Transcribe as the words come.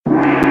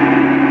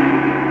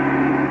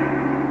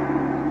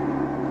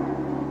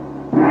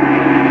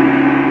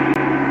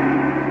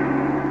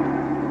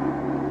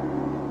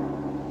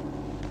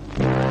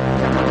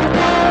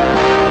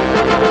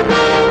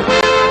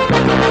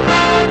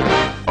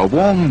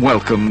warm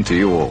welcome to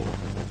you all.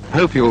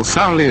 Hope you'll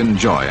thoroughly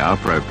enjoy our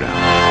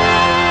programme.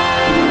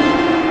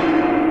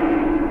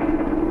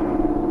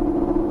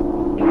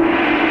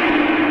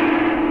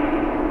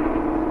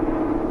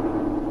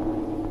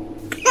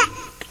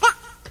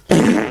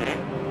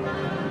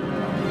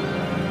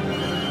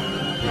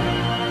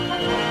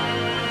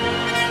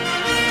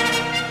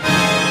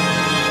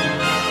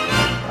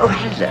 Oh,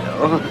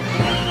 hello.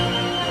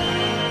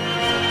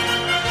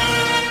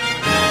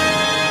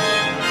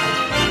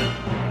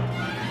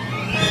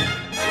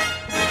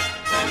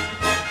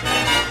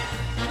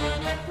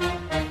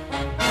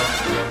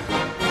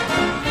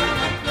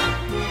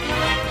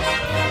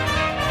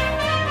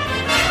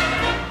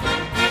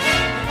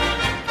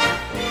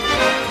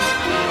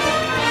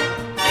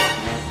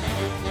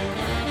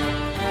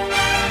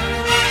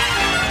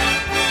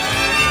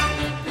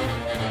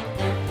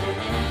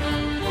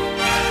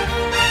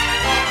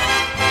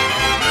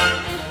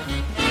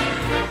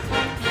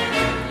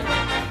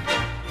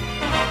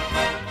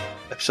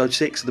 Episode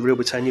 6 of the Real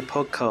Britannia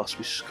podcast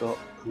with Scott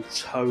and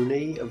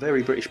Tony, a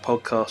very British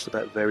podcast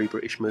about very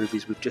British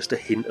movies with just a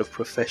hint of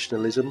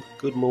professionalism.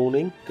 Good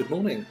morning. Good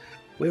morning.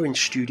 We're in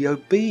Studio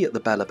B at the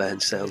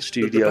Balaban Sound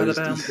Studios.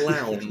 The Balaban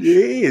Lounge. It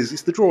is.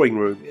 It's the drawing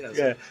room.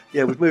 Yes.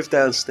 Yeah. We've moved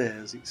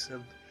downstairs. It's.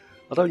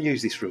 I don't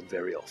use this room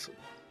very often.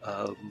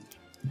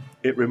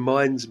 It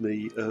reminds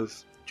me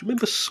of. Do you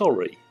remember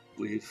Sorry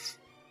with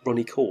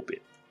Ronnie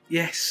Corbett?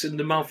 Yes, and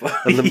the mother.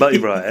 And the mother,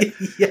 right?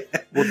 Yeah.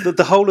 Well,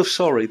 the whole of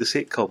Sorry, the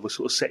sitcom, was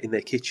sort of set in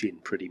their kitchen,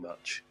 pretty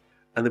much.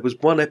 And there was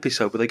one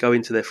episode where they go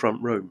into their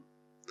front room.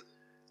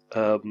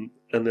 And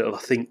I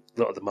think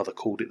the mother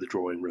called it the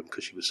drawing room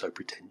because she was so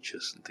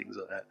pretentious and things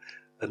like that.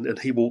 And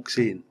he walks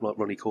in, like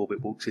Ronnie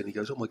Corbett walks in, he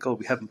goes, "Oh my God,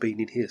 we haven't been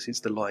in here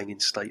since the lying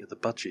in state of the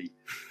budgie."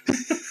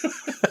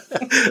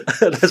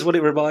 And that's what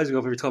it reminds me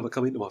of every time I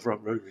come into my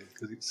front room.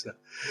 Because it's a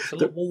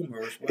lot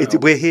warmer as well.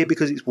 We're here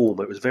because it's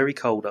warmer. It was very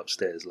cold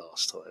upstairs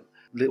last time.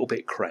 A little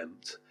bit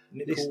cramped.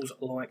 Nipples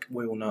like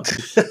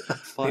walnuts.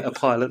 Fighter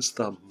pilot's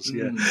thumbs,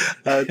 yeah.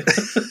 But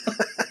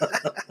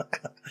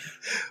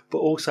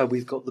also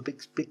we've got the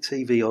big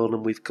TV on,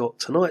 and we've got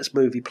tonight's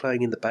movie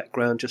playing in the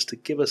background just to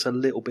give us a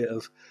little bit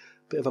of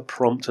a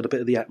prompt and a bit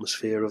of the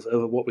atmosphere of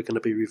what we're going to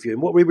be reviewing.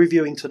 What we're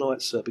reviewing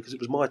tonight, sir, because it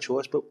was my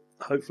choice, but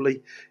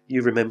hopefully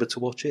you remember to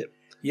watch it.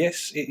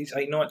 Yes, it is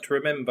A Night to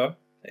Remember,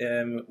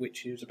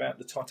 which is about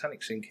the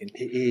Titanic sinking.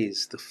 It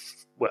is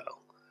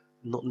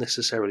not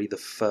necessarily the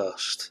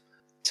first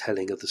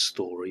telling of the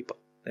story, but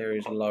there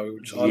is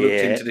loads. I looked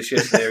into this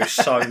yesterday. There is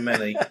so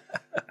many,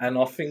 and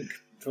I think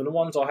from the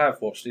ones I have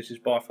watched, this is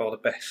by far the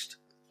best.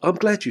 I'm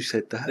glad you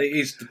said that. It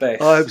is the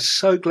best. I'm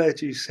so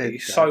glad you said that.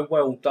 It's so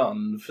well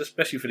done,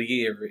 especially for the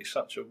era. It's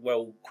such a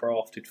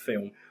well-crafted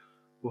film.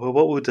 Well,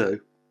 what we'll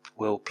do,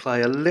 we'll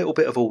play a little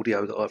bit of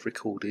audio that I've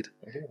recorded,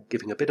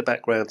 giving a bit of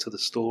background to the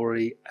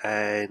story,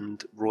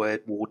 and Roy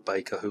Ward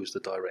Baker, who's the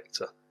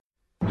director.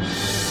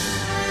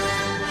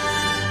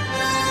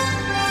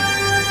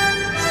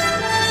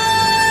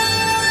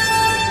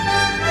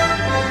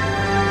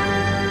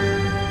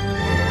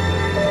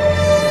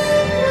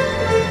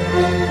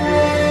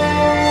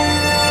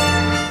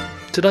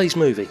 Today's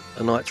movie,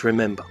 A Night to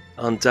Remember,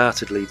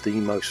 undoubtedly the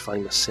most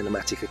famous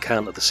cinematic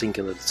account of the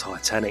sinking of the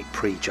Titanic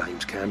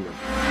pre-James Cameron.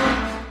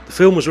 The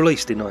film was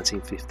released in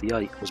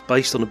 1958 and was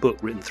based on a book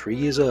written 3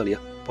 years earlier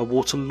by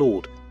Walter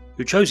Lord,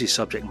 who chose his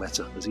subject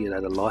matter as he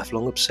had a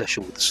lifelong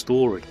obsession with the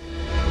story.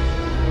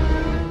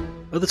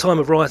 At the time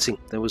of writing,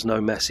 there was no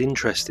mass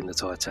interest in the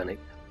Titanic,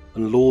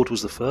 and Lord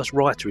was the first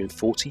writer in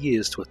 40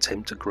 years to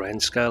attempt a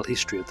grand-scale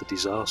history of the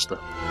disaster.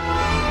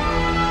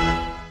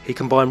 He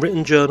combined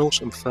written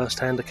journals and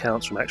first-hand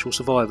accounts from actual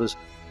survivors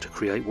to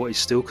create what is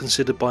still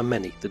considered by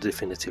many the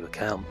definitive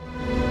account.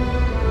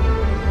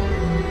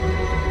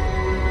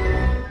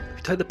 If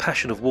you take the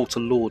passion of Walter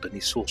Lord and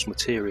his source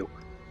material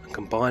and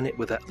combine it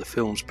with that of the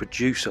film's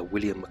producer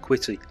William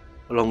McQuitty,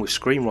 along with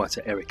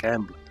screenwriter Eric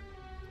Ambler,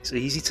 it's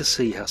easy to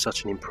see how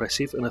such an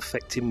impressive and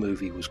effective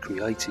movie was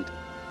created.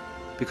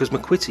 Because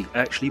McQuitty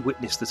actually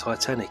witnessed the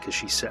Titanic as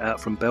she set out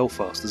from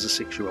Belfast as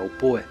a 6-year-old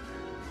boy,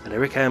 and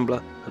Eric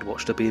Ambler had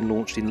watched her being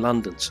launched in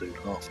London soon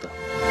after.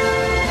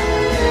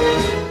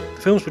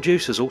 The film's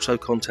producers also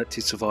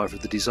contacted survivors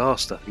of the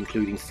disaster,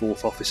 including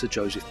 4th Officer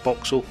Joseph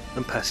Boxall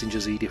and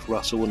passengers Edith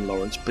Russell and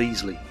Lawrence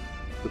Beasley,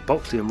 with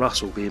Boxley and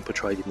Russell being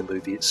portrayed in the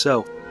movie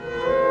itself.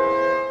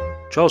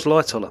 Charles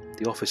Lightoller,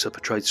 the officer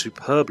portrayed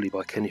superbly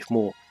by Kenneth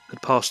More, had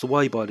passed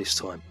away by this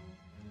time,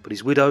 but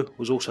his widow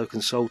was also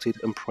consulted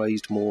and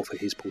praised More for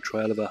his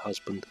portrayal of her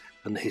husband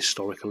and the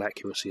historical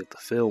accuracy of the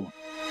film.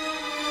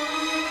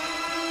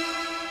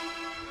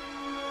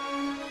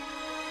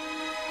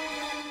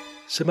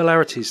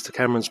 Similarities to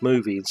Cameron's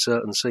movie in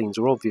certain scenes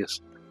are obvious,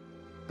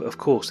 but of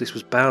course this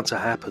was bound to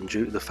happen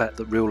due to the fact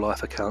that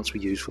real-life accounts were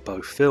used for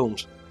both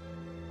films.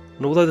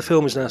 And although the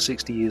film is now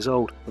 60 years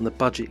old and the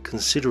budget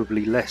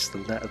considerably less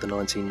than that of the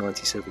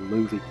 1997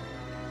 movie,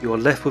 you are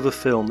left with a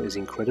film that is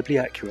incredibly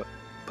accurate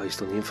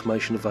based on the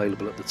information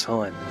available at the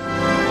time.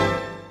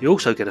 You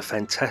also get a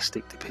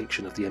fantastic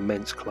depiction of the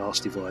immense class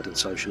divide and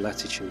social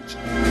attitudes.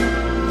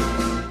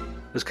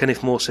 As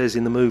Kenneth More says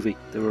in the movie,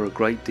 there are a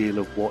great deal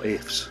of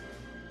what-ifs.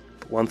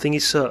 But one thing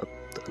is certain,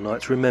 that A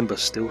Night to Remember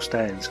still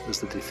stands as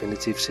the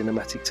definitive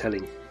cinematic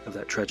telling of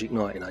that tragic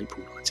night in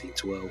April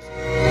 1912.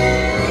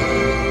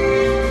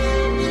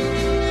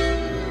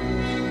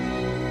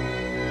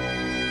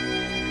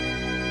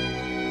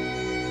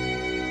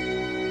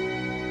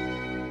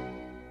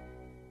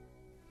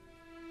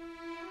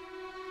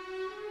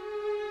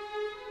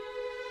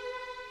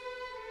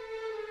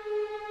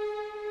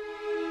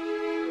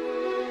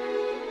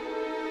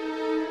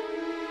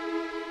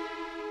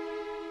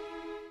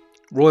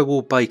 Roy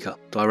Ward Baker,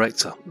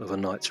 director of A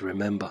Night to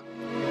Remember.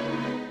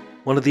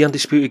 One of the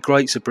undisputed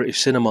greats of British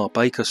cinema,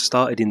 Baker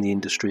started in the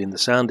industry in the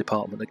sound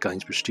department at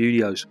Gainsborough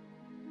Studios.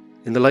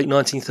 In the late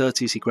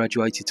 1930s he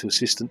graduated to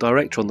assistant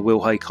director on the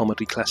Will Hay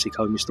comedy classic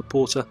Oh Mr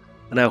Porter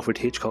and Alfred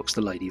Hitchcock's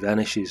The Lady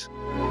Vanishes.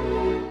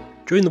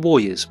 During the war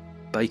years,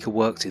 Baker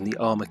worked in the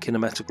Armour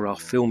Kinematograph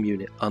film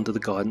unit under the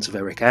guidance of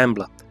Eric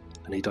Ambler,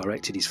 and he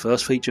directed his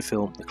first feature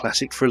film, the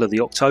classic thriller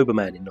The October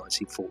Man, in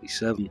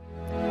 1947.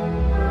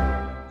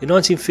 In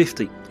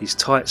 1950, his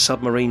tight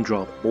submarine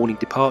drama Morning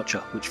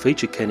Departure, which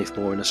featured Kenneth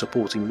More in a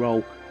supporting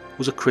role,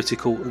 was a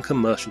critical and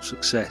commercial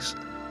success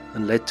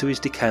and led to his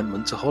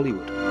decampment to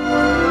Hollywood.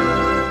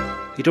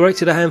 He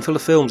directed a handful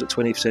of films at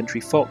 20th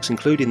Century Fox,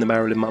 including the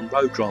Marilyn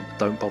Monroe drama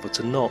Don't Bother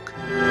to Knock.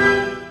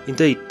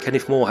 Indeed,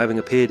 Kenneth More, having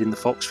appeared in the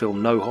Fox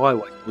film No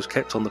Highway, was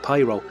kept on the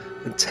payroll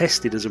and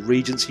tested as a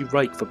Regency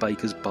rake for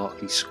Baker's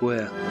Berkeley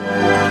Square.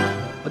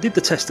 "I did the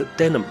test at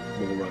Denham,"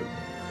 Moore wrote.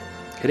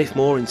 Kenneth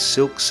More in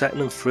silk, satin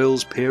and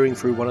frills, peering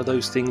through one of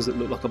those things that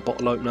look like a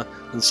bottle opener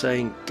and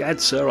saying, "Gad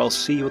sir, I'll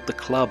see you at the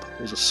club,"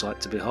 was a sight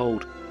to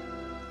behold.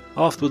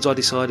 Afterwards I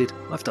decided,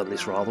 I've done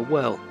this rather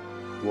well.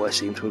 Roy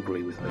seemed to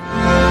agree with me.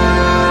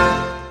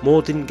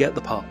 Moore didn't get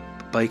the part,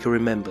 but Baker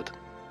remembered.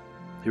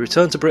 He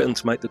returned to Britain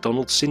to make the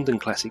Donald Sinden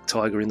classic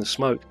Tiger in the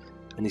Smoke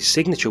and his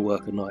signature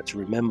work A Night to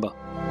Remember.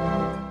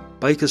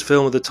 Baker's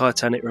film of the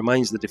Titanic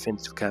remains the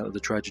definitive account of the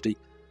tragedy,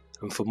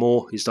 and for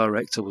Moore, his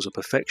director was a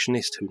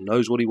perfectionist who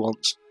knows what he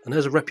wants and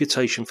has a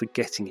reputation for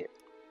getting it.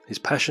 His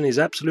passion is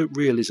absolute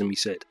realism, he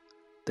said.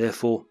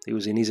 Therefore, he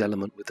was in his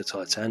element with the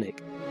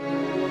Titanic.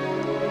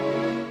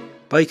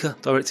 Baker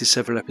directed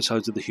several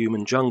episodes of The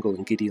Human Jungle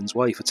and Gideon's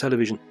Way for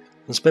television,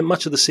 and spent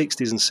much of the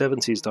 60s and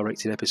 70s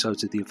directing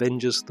episodes of The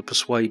Avengers, The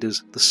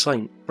Persuaders, The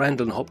Saint,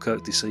 Randall and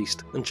Hopkirk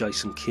Deceased, and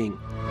Jason King.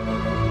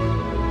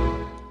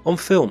 On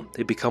film,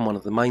 he'd become one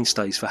of the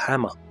mainstays for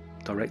Hammer,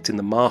 directing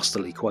the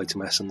masterly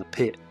Quatermass and The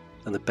Pit,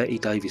 and the Betty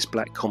Davis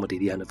black comedy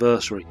The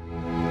Anniversary.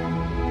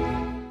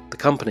 The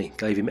company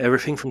gave him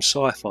everything from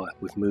sci-fi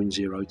with Moon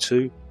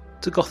 02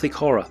 to gothic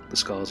horror, The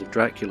Scars of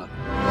Dracula.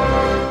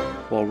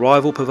 While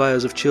rival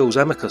purveyors of chills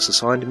Amicus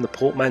assigned him the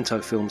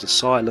portmanteau films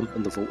Asylum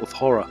and The Vault of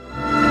Horror.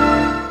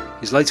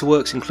 His later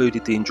works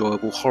included the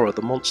enjoyable horror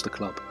The Monster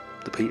Club,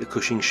 the Peter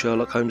Cushing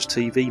Sherlock Holmes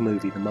TV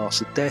movie The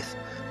Mask of Death,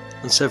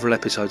 and several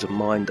episodes of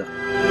Minder.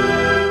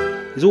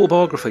 His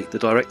autobiography, The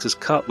Director's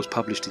Cut, was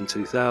published in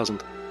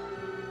 2000.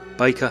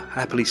 Baker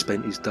happily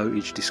spent his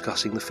dotage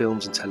discussing the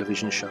films and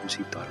television shows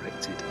he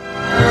directed.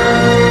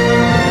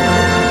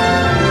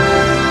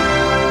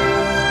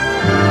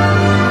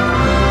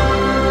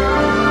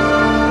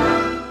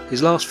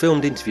 His last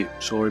filmed interview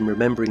saw him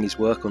remembering his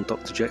work on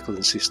Dr. Jekyll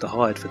and Sister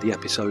Hyde for the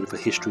episode of A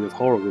History of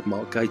Horror with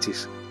Mark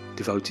Gatiss,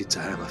 devoted to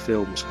Hammer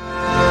Films.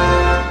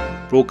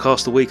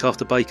 Broadcast a week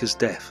after Baker's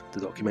death,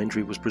 the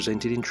documentary was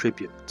presented in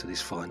tribute to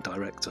this fine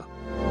director.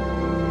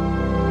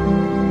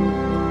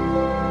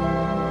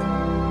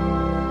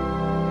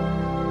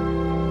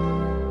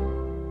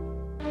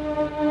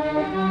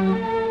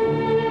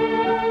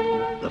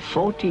 The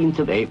 14th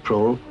of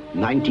April,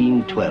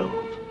 1912.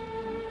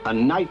 A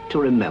night to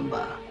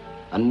remember.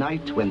 A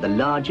night when the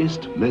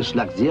largest, most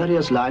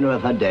luxurious liner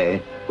of her day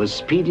was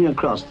speeding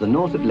across the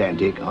North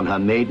Atlantic on her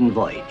maiden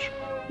voyage.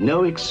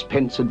 No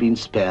expense had been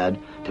spared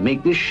to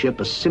make this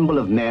ship a symbol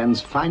of man's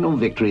final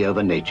victory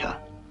over nature.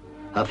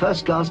 Her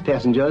first-class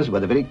passengers were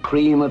the very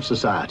cream of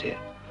society,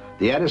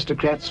 the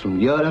aristocrats from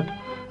Europe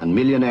and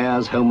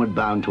millionaires homeward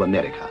bound to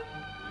America.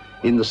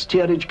 In the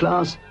steerage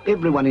class,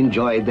 everyone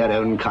enjoyed their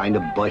own kind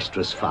of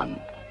boisterous fun.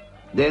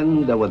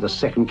 Then there were the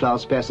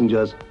second-class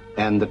passengers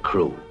and the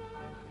crew.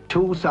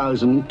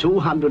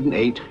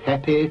 2,208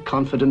 happy,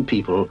 confident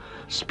people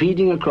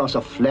speeding across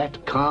a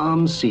flat,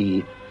 calm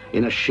sea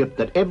in a ship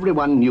that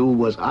everyone knew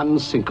was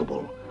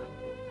unsinkable.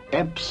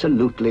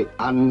 Absolutely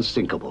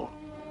unsinkable.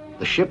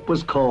 The ship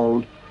was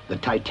called the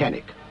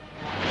Titanic.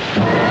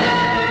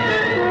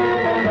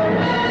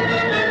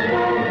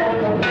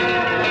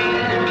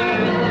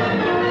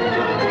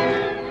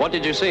 What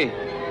did you see?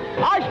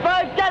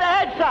 Iceberg, dead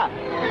ahead, sir!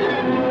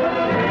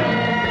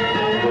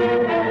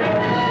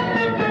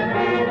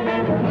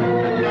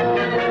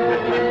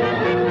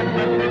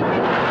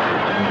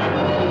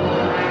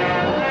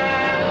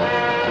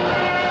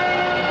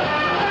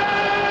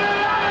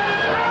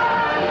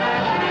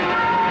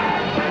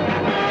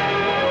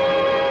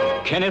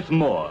 Kenneth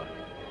More,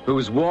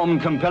 whose warm,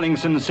 compelling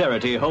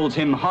sincerity holds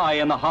him high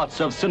in the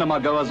hearts of cinema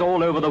goers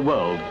all over the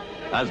world,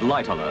 as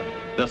Lightoller,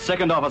 the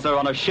second officer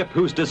on a ship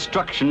whose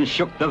destruction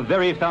shook the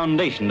very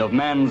foundation of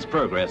man's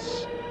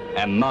progress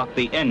and marked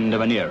the end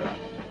of an era.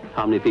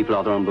 How many people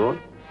are there on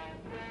board?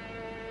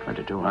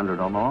 2,200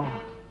 or more.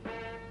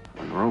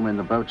 And room in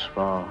the boats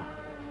for...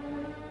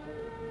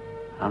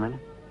 How many?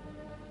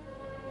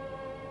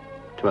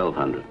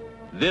 1,200.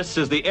 This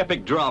is the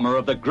epic drama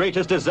of the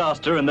greatest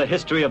disaster in the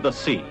history of the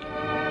sea.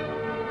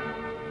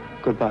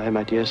 Goodbye,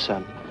 my dear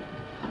son.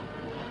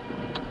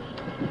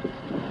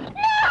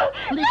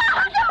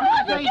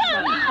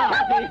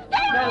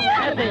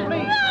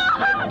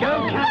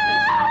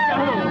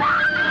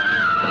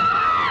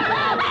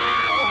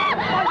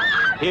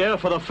 Here,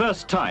 for the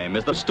first time,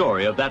 is the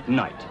story of that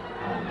night.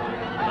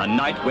 A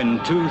night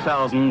when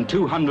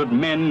 2,200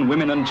 men,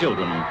 women, and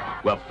children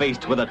were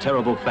faced with a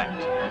terrible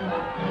fact.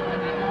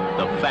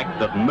 The fact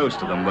that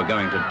most of them were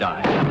going to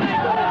die.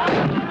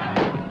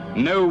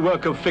 No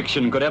work of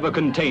fiction could ever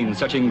contain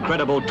such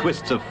incredible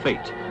twists of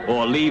fate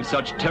or leave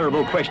such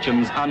terrible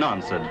questions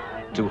unanswered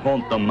to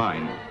haunt the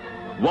mind.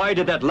 Why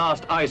did that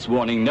last ice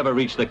warning never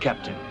reach the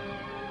captain?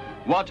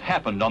 What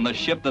happened on the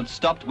ship that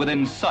stopped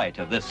within sight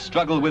of this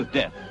struggle with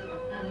death,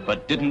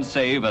 but didn't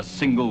save a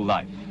single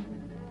life?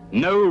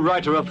 No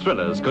writer of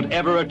thrillers could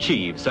ever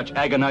achieve such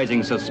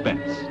agonizing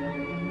suspense.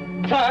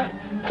 Sir!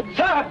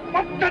 Sir!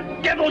 What the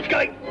devil's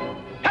going?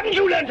 Haven't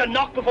you learned to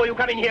knock before you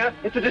come in here?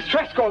 It's a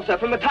distress call, sir,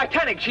 from the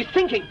Titanic. She's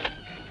sinking.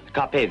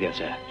 Carpathia,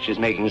 sir. She's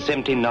making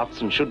 17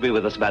 knots and should be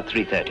with us about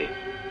 3:30.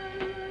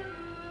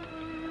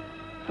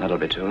 That'll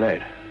be too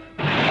late.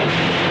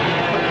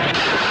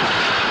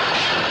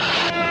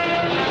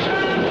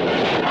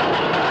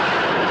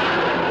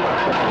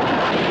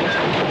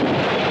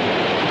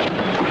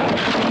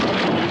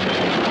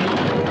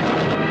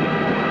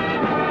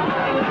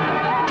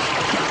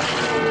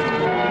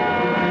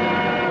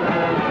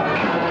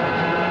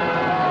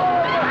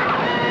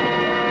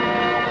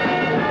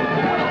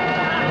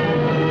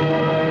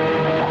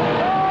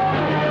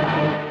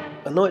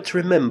 A Night to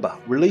Remember,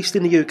 released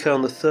in the UK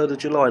on the 3rd of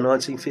July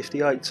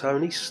 1958,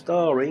 Tony,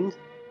 starring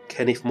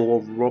Kenneth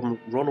More,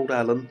 Ronald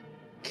Allen,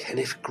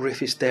 Kenneth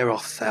Griffiths. There are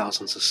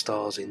thousands of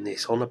stars in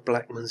this. Honor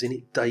Blackman's in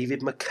it,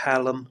 David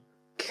McCallum,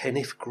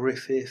 Kenneth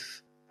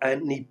Griffith,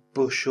 Anthony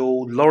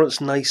Bushell,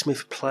 Lawrence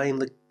Naismith playing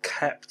the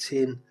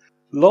captain.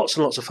 Lots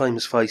and lots of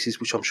famous faces,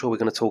 which I'm sure we're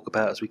going to talk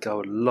about as we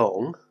go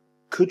along.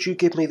 Could you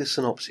give me the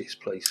synopsis,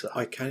 please, sir?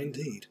 I can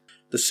indeed.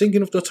 The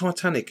sinking of the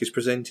Titanic is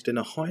presented in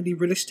a highly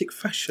realistic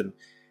fashion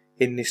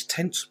in this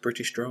tense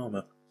British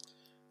drama.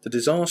 The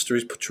disaster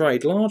is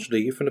portrayed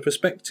largely from the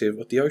perspective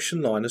of the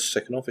ocean liner's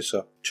second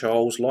officer,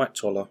 Charles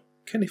Lightoller,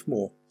 Kenneth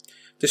More.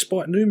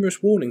 Despite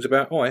numerous warnings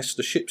about ice,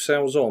 the ship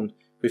sails on,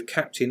 with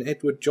Captain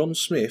Edward John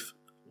Smith,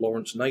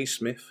 Lawrence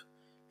Naismith,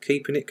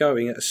 keeping it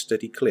going at a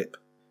steady clip.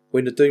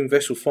 When the doomed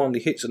vessel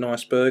finally hits an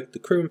iceberg, the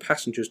crew and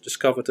passengers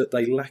discover that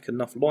they lack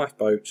enough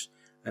lifeboats,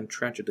 and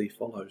tragedy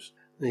follows.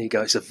 There you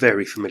go. It's a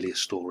very familiar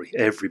story.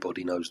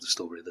 Everybody knows the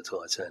story of the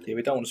Titanic. Yeah,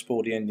 we don't want to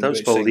spoil the ending. Don't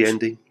spoil the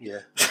ending,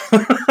 yeah.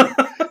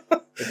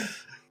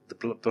 The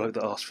bloke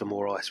that asked for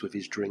more ice with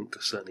his drink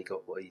certainly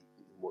got what he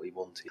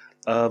wanted.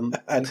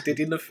 And did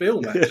in the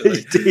film,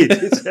 actually. He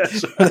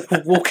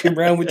did. Walking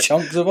around with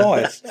chunks of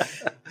ice.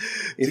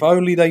 If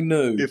only they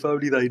knew. If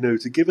only they knew.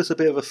 To give us a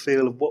bit of a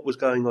feel of what was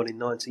going on in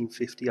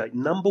 1958.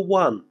 Number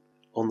one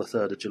on the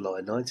 3rd of July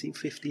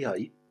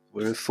 1958.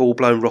 We're in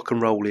full-blown rock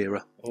and roll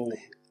era. Oh.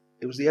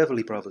 It was the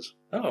Everly Brothers.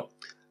 Oh.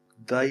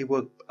 They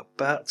were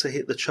about to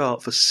hit the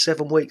chart for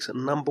 7 weeks at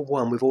number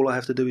one with All I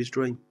Have to Do Is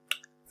Dream.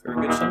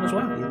 Very good song as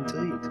well.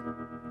 Indeed.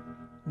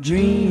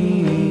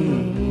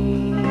 Dream,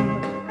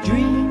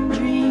 dream,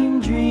 dream,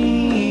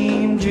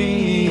 dream,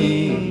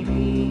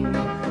 dream.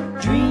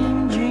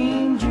 Dream,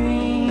 dream,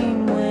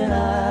 dream when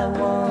I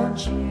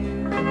want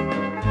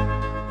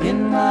you.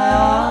 In my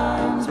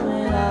arms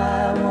when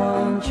I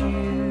want you.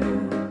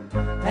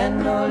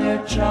 And all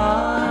your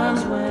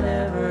charms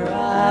whenever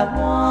I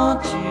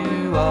want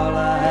you. All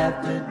I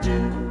have to do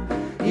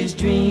is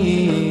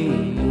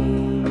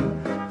dream.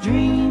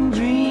 Dream,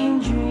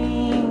 dream,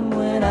 dream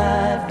when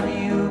I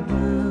feel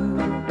blue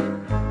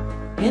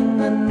in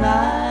the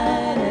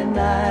night and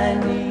I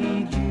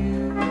need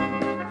you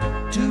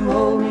to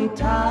hold me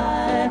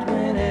tight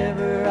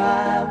whenever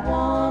I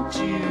want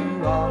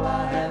you. All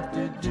I have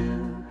to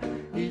do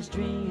is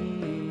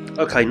dream.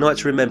 Okay, Night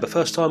to Remember.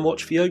 First time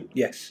watch for you?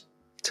 Yes.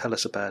 Tell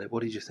us about it.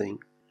 What did you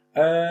think?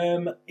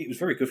 It was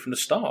very good from the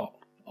start,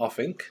 I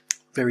think.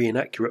 Very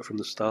inaccurate from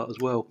the start as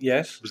well.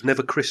 Yes. It was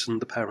never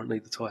christened, apparently,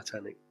 the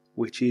Titanic,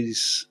 which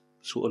is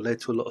sort of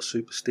led to a lot of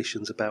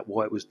superstitions about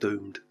why it was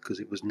doomed, because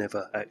it was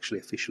never actually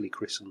officially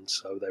christened,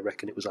 so they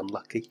reckon it was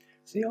unlucky.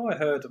 See, I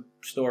heard a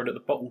story that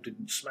the bottle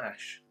didn't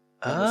smash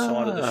on the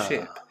side of the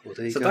ship. Well,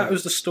 there you so go. that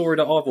was the story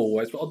that I've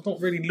always, but I've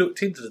not really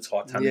looked into the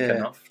Titanic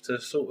enough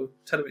to sort of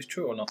tell if it's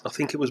true or not. I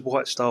think it was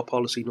White Star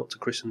policy not to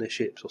christen their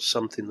ships or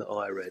something that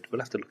I read.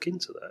 We'll have to look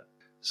into that.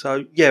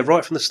 So, yeah,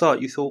 right from the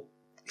start you thought,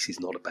 this is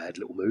not a bad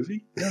little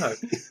movie. No,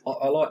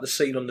 I like the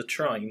scene on the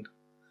train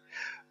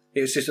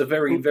It was just a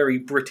very, very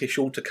British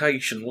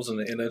altercation,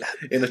 wasn't it,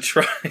 in a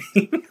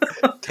train?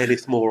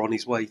 Kenneth More on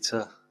his way to,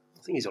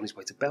 I think he's on his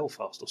way to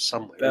Belfast or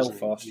somewhere.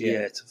 Belfast, isn't he?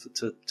 yeah.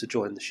 To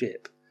join the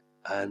ship,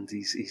 and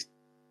he's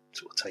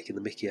sort of taking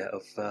the mickey out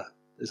of.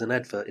 There's an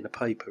advert in a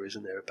paper,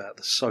 isn't there, about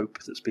the soap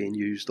that's being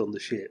used on the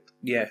ship?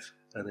 Yes.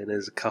 And then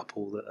there's a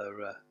couple that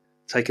are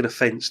taking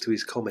offence to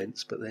his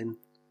comments, but then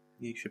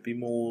you should be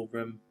more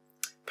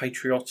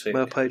patriotic.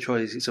 Well,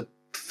 patriotic. It's a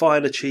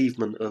fine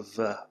achievement of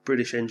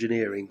British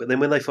engineering, but then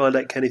when they find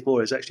out Kenneth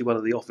More is actually one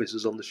of the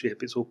officers on the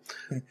ship, it's all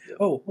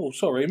oh,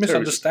 sorry,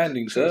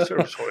 misunderstanding, sir.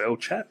 Sorry, old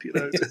chap, you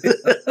know.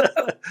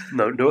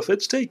 no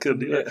offence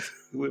taken. You know?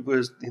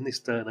 Whereas in this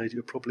day and age,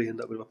 you'll probably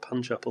end up with a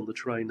punch up on the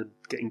train and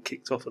getting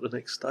kicked off at the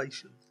next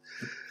station.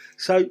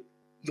 So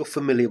you're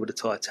familiar with the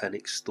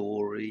Titanic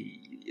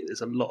story.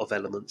 There's a lot of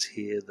elements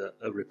here that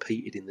are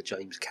repeated in the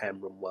James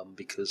Cameron one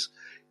because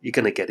you're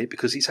going to get it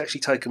because it's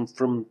actually taken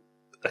from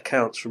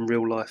accounts from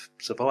real life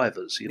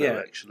survivors. You know,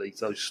 actually,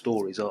 those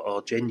stories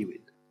are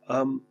genuine.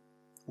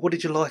 What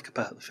did you like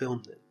about the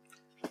film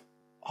then?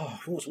 Oh,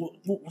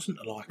 what wasn't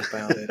I like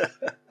about it?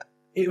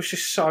 It was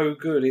just so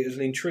good. It was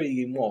an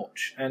intriguing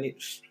watch, and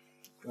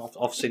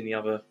I've seen the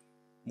other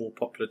more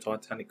popular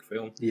Titanic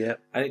film,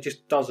 and it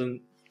just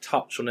doesn't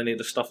touch on any of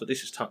the stuff that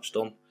this has touched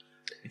on.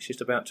 It's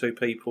just about two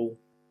people.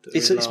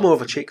 It's more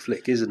of a chick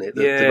flick, isn't it?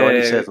 The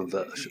 97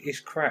 version.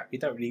 It's crap. You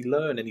don't really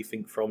learn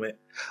anything from it.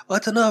 I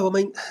don't know. I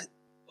mean,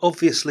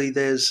 obviously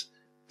there's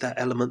that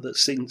element that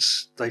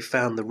since they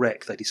found the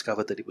wreck, they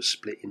discovered that it was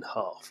split in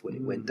half when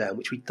it went down,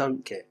 which we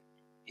don't get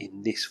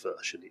in this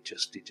version. It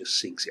just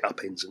sinks, it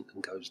upends and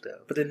goes down.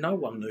 But then no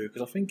one knew,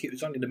 because I think it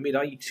was only the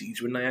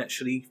mid-80s when they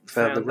actually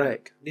found the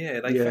wreck.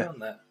 Yeah, they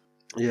found that.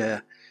 Yeah.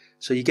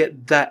 So you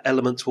get that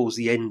element towards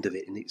the end of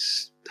it, and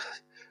it's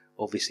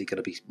obviously going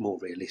to be more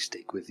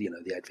realistic with, you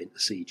know, the advent of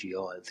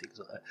CGI and things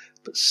like that.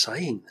 But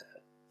saying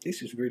that,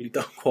 this is really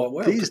done quite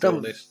well. It's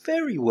done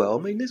very well.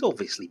 I mean, there's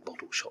obviously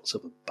model shots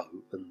of a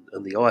boat,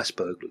 and the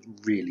iceberg looked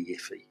really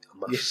iffy, I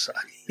must say.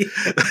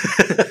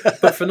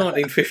 But for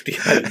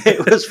 1958,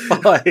 it was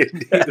fine.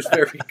 It was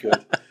very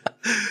good.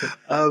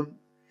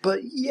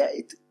 But yeah,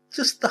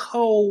 just the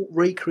whole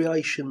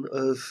recreation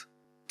of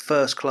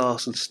first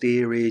class and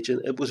steerage,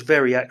 and it was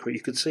very accurate.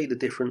 You could see the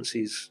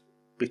differences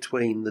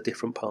between the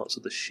different parts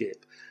of the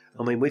ship.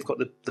 I mean, we've got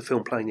the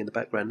film playing in the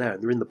background now,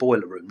 and they're in the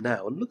boiler room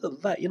now, and look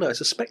at that, you know, it's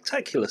a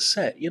spectacular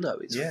set, you know,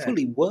 it's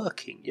fully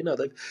working, you know,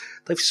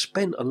 they've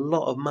spent a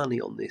lot of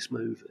money on this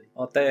movie.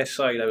 I dare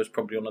say they was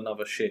probably on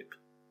another ship.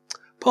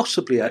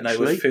 Possibly, actually. And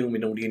they were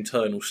filming all the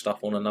internal stuff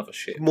on another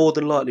ship. More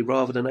than likely,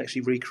 rather than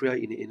actually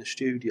recreating it in a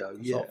studio.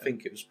 So I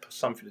think it was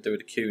something to do with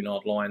the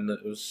Cunard line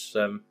that was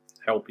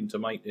helping to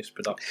make this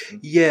production.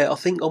 Yeah, I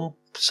think on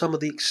some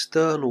of the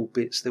external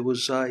bits there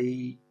was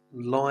a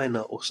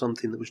liner or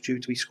something that was due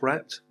to be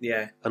scrapped.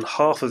 Yeah. And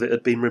half of it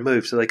had been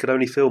removed, so they could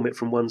only film it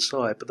from one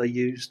side, but they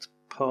used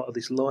part of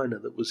this liner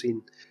that was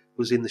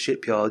in the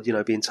shipyard, you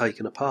know, being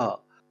taken apart.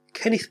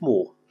 Kenneth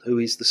More, who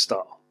is the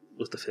star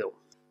of the film.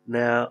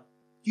 Now,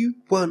 you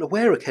weren't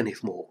aware of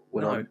Kenneth More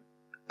when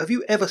Have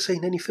you ever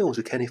seen any films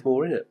with Kenneth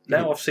More in it?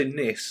 Now I've seen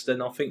this,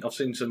 then I think I've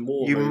seen some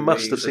more movies. You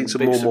must have seen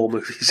some more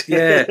movies.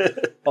 Yeah.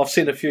 I've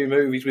seen a few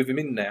movies with him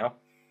in now.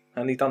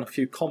 And he's done a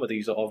few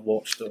comedies that I've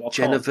watched.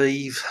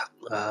 Genevieve,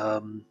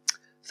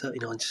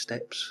 39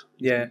 Steps.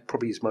 Yeah.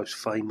 Probably his most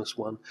famous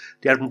one.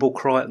 The Admiral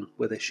Crichton,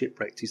 where they're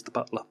shipwrecked. He's the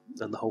butler,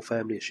 and the whole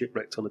family are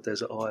shipwrecked on a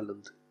desert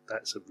island.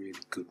 That's a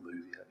really good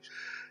movie, actually.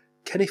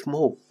 Kenneth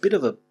More, bit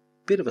of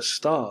a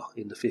star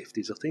in the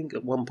 50s. I think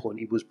at one point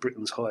he was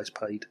Britain's highest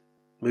paid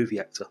movie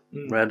actor,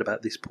 round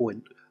about this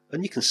point.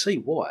 And you can see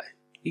why.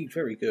 He's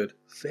very good.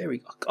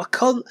 I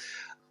can't...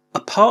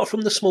 Apart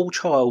from the small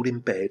child in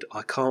bed,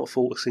 I can't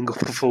fault a single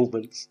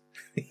performance.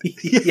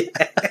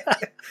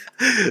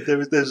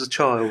 There's a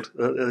child,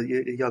 a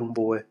young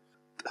boy,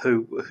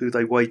 who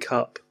they wake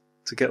up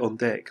to get on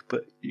deck,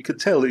 but you can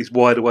tell he's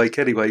wide awake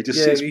anyway. He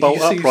just sits bolt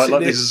upright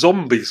like this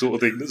zombie sort of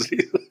thing, doesn't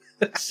he?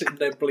 Sitting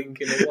there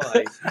blinking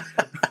away,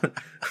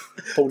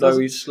 although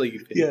he's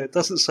sleeping. Yeah,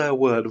 doesn't say a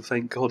word, and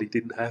thank God he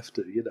didn't have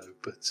to, you know.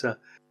 But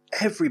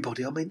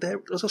everybody, I mean,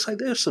 as I say,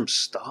 there's some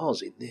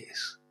stars in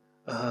this.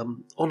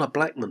 Honor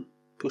Blackman,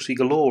 Pussy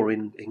Galore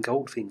in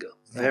Goldfinger,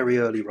 very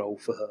early role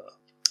for her.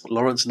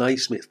 Lawrence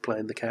Naismith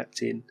playing the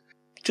captain.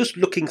 Just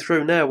looking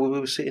through now, when we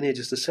were sitting here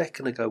just a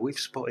second ago, we've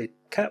spotted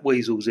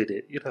Catweasels in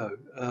it, you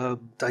know,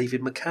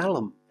 David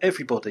McCallum.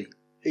 Everybody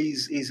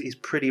is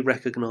pretty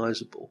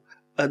recognisable.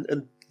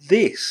 And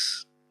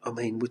this, I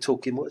mean, we're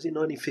talking, what is it,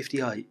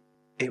 1958?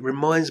 It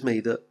reminds me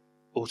that,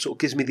 or sort of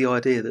gives me the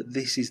idea that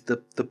this is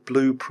the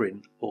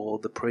blueprint or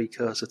the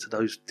precursor to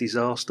those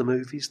disaster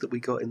movies that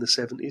we got in the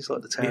 70s,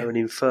 like The Towering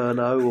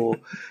Inferno or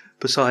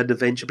Poseidon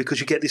Adventure,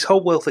 because you get this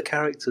whole wealth of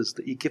characters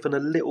that you're given a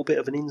little bit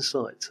of an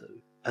insight to,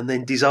 and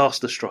then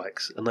disaster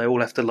strikes, and they all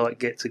have to like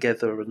get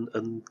together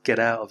and get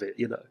out of it,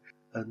 you know.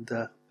 And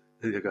there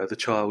you go, the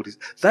child is...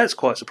 That's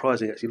quite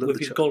surprising, actually. Look, with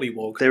his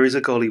gollywog. There is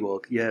a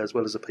gollywog, yeah, as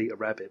well as a Peter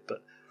Rabbit,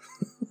 but...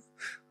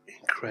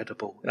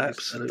 incredible. It's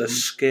Absolutely. the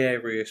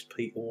scariest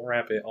Peter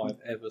Rabbit I've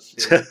ever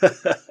seen.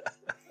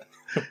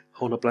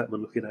 Honor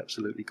Blackman looking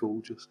absolutely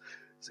gorgeous.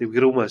 See, we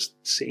could almost,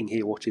 sitting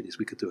here watching this,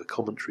 we could do a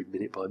commentary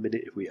minute by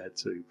minute if we had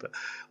to, but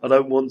I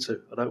don't want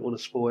to. I don't want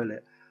to spoil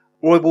it.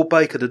 Roy Ward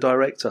Baker, the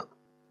director,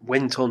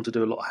 went on to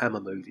do a lot of Hammer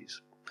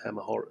movies,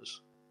 Hammer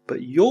horrors.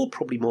 But you're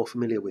probably more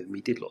familiar with him.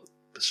 He did like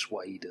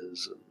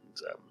Persuaders and,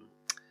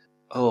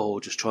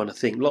 just trying to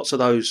think. Lots of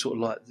those sort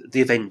of like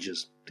The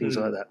Avengers, things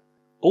like that.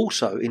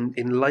 Also, in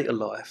later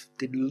life,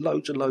 did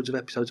loads and loads of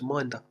episodes of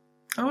Minder.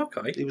 Oh,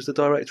 okay. He was the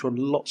director on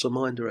lots of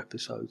Minder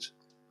episodes.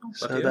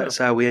 So bloody that's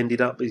how we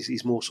ended up.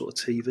 He's more sort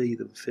of TV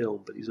than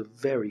film, but he's a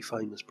very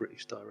famous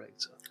British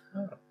director.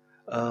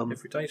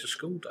 Every day's a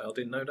school day. I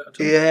didn't know that at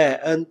all. Yeah,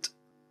 and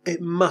it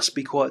must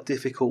be quite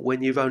difficult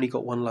when you've only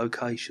got one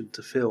location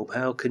to film.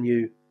 How can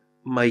you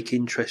make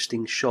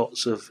interesting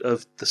shots of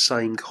the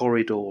same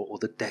corridor or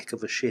the deck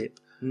of a ship?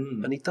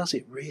 And he does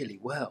it really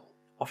well.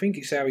 I think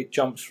it's how it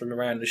jumps from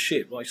around the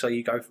ship. Like, say,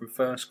 you go from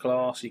first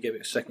class, you get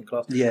it second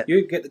class. Yeah.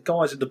 You get the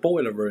guys in the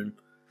boiler room.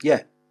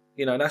 Yeah.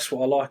 You know, that's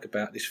what I like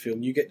about this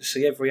film. You get to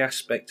see every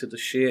aspect of the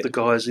ship. The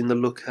guys in the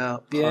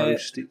lookout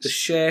post. The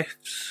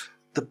chefs.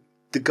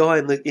 The guy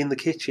in the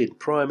kitchen,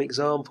 prime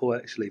example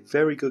actually.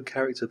 Very good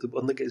character, the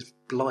one that gets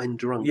blind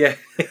drunk. Yeah.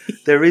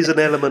 There is an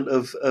element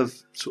of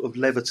sort of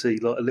levity,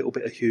 like a little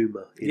bit of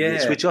humour in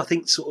this, which I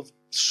think sort of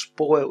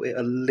spoiled it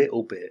a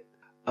little bit.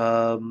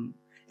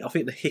 I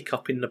think the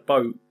hiccup in the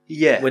boat,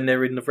 when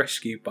they're in the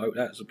rescue boat,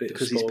 that's a bit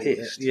because he's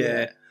pissed.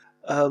 Yeah.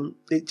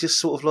 It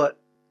just sort of like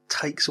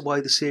takes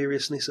away the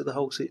seriousness of the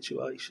whole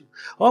situation.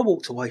 I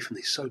walked away from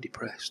this so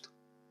depressed.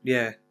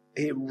 Yeah.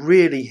 It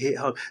really hit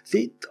home.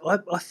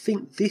 I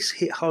think this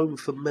hit home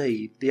for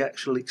me, the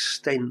actual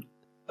extent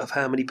of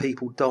how many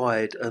people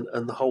died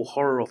and the whole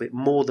horror of it,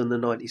 more than the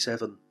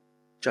 97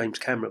 James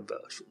Cameron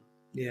version.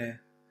 Yeah.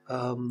 They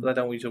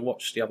don't want you to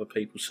watch the other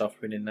people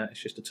suffering in that.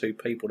 It's just the two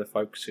people they're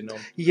focusing on.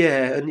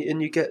 Yeah, and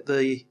you get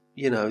the,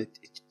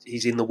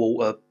 he's in the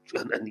water,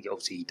 and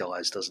obviously he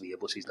dies, doesn't he?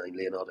 What's his name?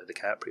 Leonardo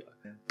DiCaprio.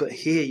 Yeah. But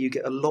here you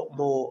get a lot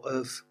more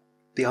of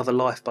the other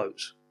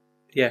lifeboats.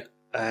 Yeah.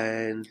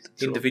 And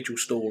individual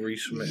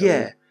stories from it.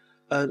 Yeah.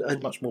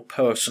 And much more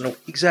personal.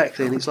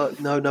 Exactly, and it's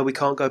like, no, we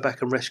can't go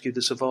back and rescue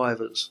the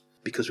survivors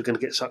because we're going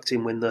to get sucked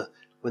in when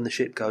the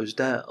ship goes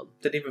down.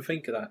 Didn't even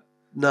think of that.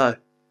 No.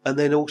 And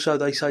then also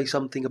they say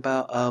something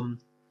about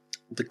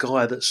the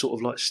guy that's sort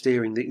of like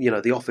steering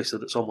the officer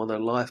that's on one of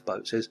the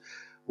lifeboats says,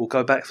 we'll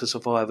go back for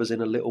survivors in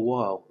a little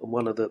while. And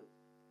one of the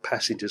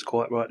passengers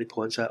quite rightly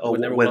points out,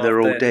 when they're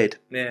all dead.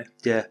 Yeah.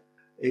 Yeah.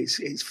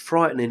 It's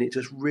frightening. It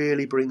just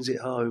really brings it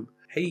home.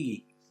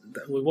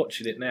 We're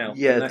watching it now.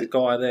 Yeah. And that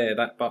guy there,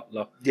 that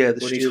butler. Yeah,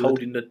 when he's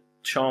holding the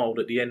child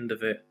at the end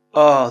of it.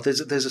 Oh, there's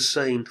a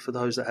scene for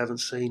those that haven't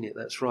seen it.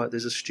 That's right.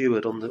 There's a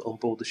steward on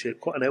board the ship,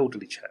 quite an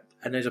elderly chap,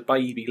 and there's a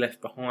baby left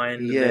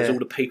behind. Yeah. And there's all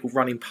the people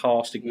running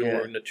past,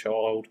 ignoring the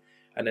child,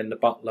 and then the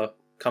butler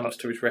comes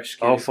to his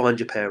rescue. I'll find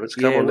your parents.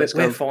 Come on, let's go.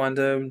 We'll find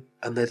them.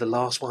 And they're the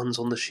last ones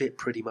on the ship,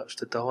 pretty much,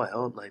 to die,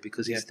 aren't they?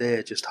 Because he's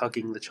there just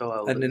hugging the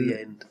child at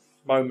the end.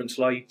 Moments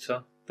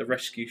later, the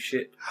rescue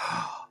ship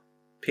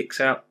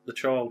picks out the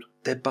child.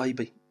 Dead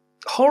baby.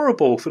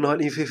 Horrible for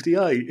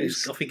 1958.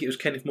 I think it was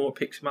Kenneth Moore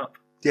picks him up.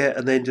 Yeah,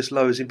 and then just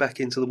lowers him back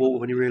into the water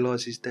when he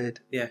realises he's dead.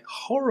 Yeah.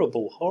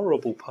 Horrible,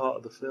 horrible part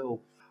of the film.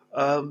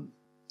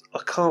 I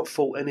can't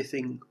fault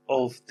anything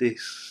of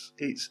this.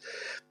 It's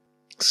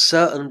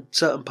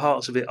certain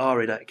parts of it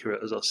are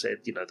inaccurate, as I said,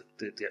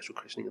 the actual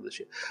christening of the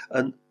ship.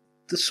 And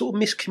the sort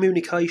of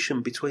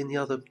miscommunication between the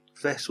other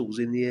vessels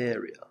in the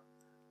area,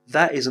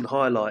 that isn't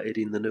highlighted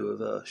in the newer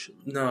version.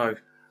 No.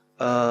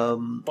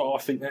 But I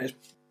think that is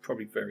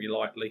probably very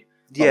likely.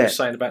 I was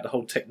saying about the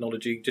whole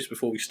technology just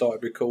before we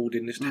started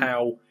recording, just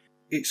how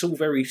it's all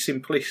very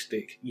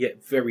simplistic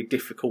yet very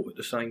difficult at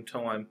the same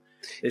time.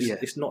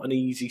 It's not an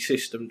easy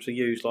system to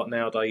use like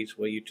nowadays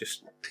where you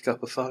just pick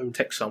up a phone,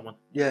 text someone,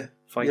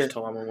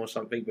 FaceTime them or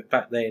something. But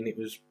back then it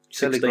was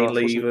 16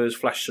 levers,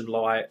 flash some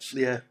lights,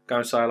 go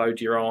and say hello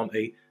to your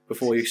auntie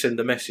before you send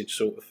a message,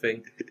 sort of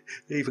thing.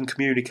 Even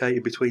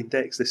communicating between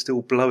decks, they're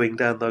still blowing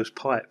down those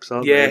pipes,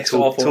 aren't they? Yeah,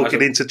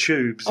 talking into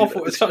tubes. I thought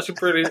it was such a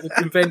brilliant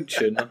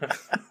invention.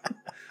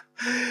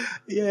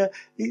 Yeah,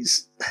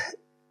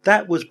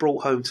 that was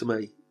brought home to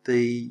me,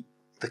 the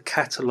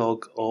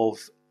catalogue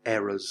of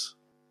errors.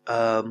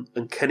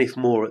 And Kenneth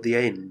Moore at the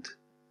end,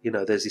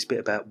 there's this bit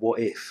about what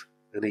if,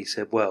 and he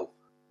said, well,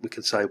 we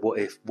can say what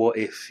if,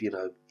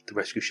 the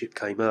rescue ship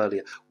came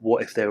earlier,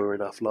 what if there were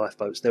enough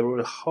lifeboats? There were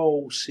a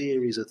whole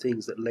series of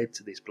things that led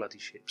to this bloody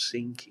ship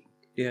sinking.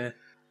 Yeah.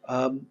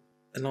 And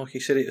like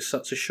you said, it was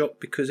such a shock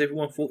because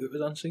everyone thought it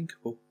was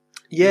unsinkable.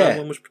 Yeah. No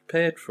one was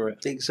prepared for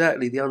it.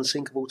 Exactly, the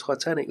unsinkable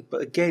Titanic.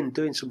 But again,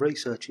 doing some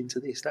research into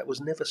this, that was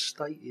never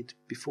stated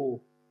before,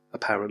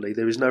 apparently.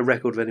 There is no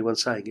record of anyone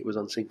saying it was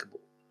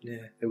unsinkable.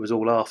 Yeah. It was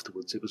all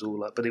afterwards. It was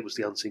all but it was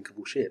the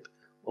unsinkable ship.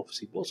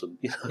 Obviously wasn't,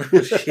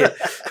 Yeah.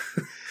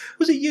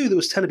 Was it you that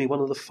was telling me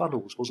one of the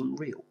funnels wasn't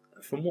real?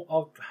 from what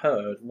I've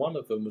heard, one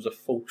of them was a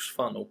false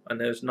funnel, and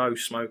there's no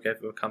smoke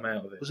ever come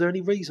out of it. Was there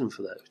any reason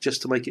for that?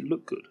 Just to make it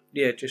look good?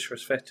 Yeah, just for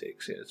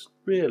aesthetics. Yes.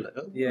 Really?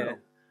 Oh, Yeah. wow.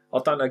 I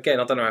don't know. Again,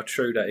 I don't know how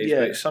true that is, Yeah.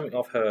 but it's something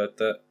I've heard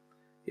that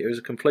it was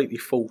a completely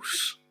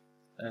false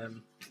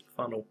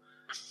funnel.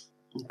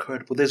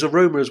 Incredible. There's a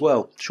rumour as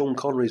well. Sean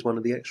Connery is one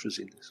of the extras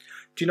in this.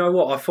 Do you know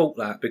what? I thought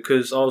that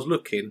because I was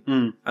looking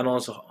Mm. and I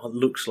was like, oh,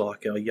 looks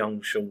like a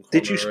young Sean Connery.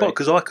 Did you spot?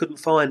 Because I couldn't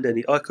find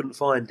any. I couldn't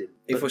find him.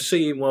 If I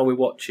see him while we're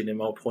watching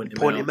him, I'll point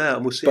him out.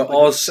 and we'll see. But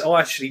I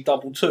actually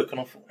double took and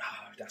I thought, no,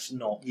 that's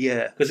not.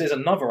 Yeah. Because there's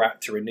another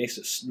actor in this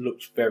that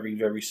looks very,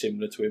 very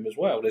similar to him as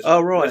well. There's, Oh,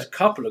 right. There's a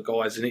couple of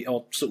guys in it I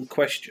sort of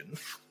question.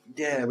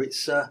 Yeah,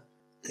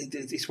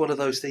 it's one of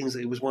those things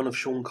that it was one of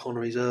Sean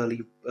Connery's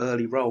early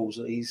roles.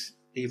 That he's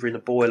either in a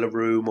boiler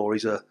room or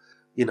he's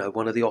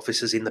one of the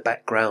officers in the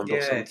background or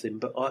Yeah. something.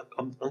 But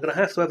I'm going to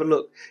have a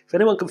look. If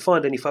anyone can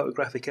find any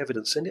photographic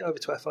evidence, send it over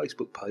to our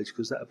Facebook page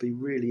because that would be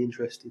really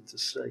interesting to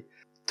see.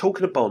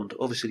 Talking of Bond,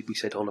 obviously we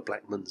said Honor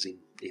Blackman's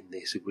in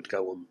this, who would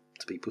go on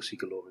to be Pussy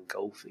Galore and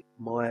Goldfinger.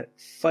 My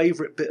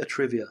favourite bit of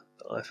trivia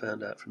that I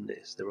found out from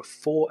this, there are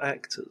 4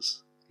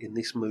 actors in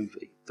this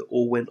movie that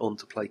all went on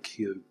to play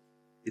Q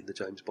in the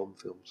James Bond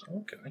films.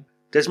 Okay.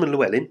 Desmond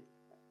Llewellyn,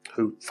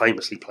 who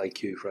famously played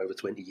Q for over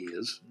 20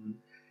 years,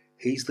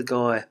 he's the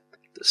guy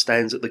that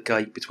stands at the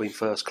gate between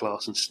first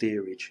class and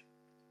steerage,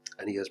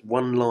 and he has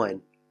one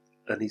line,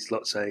 and he's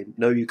like saying,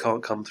 "No, you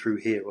can't come through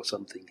here" or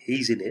something.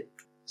 He's in it.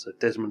 So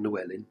Desmond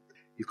Llewellyn.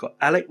 You've got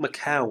Alec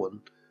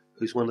McCowan,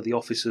 who's one of the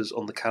officers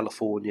on the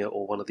California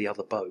or one of the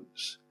other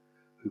boats,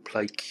 who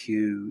played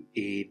Q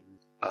in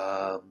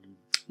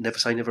Never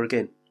Say Never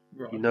Again.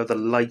 Right. You know, the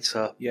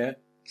later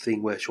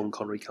thing where Sean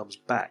Connery comes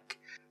back.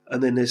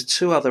 And then there's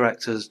 2 other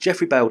actors.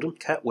 Jeffrey Belden,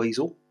 Cat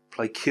Weasel,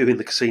 played Q in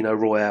the Casino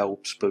Royale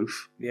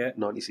spoof,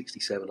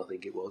 1967 I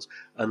think it was.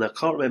 And I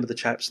can't remember the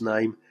chap's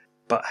name,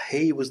 but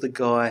he was the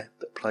guy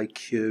that played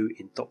Q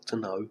in Dr.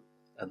 No,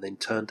 and then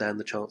turned down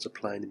the chance of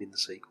playing him in the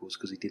sequels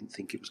because he didn't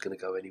think it was going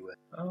to go anywhere.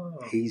 Oh.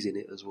 He's in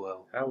it as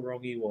well. How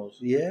wrong he was.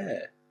 Yeah.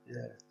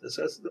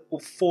 That's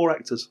all 4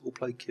 actors all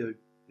play Q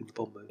in the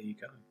Bond movie. There you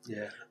go.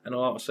 Yeah. And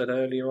like I said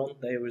earlier on,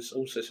 there was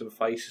also some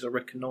faces I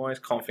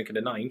recognised, can't think of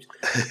the names,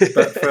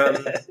 but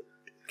from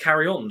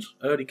carry-ons,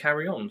 early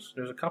carry-ons,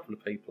 there was a couple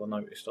of people I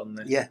noticed on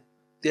there.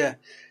 Yeah.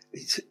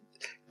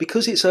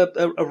 Because it's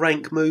a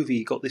rank movie,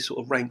 you've got this sort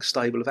of rank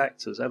stable of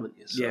actors, haven't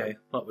you? So, Yeah,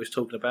 like we was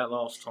talking about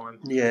last time.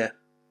 Yeah.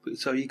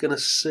 So you're going to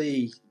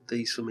see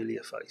these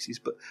familiar faces.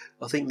 But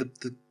I think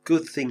the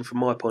good thing from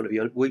my point of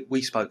view,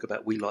 we spoke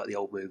about we like the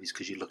old movies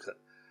because you look at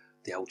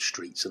the old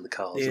streets and the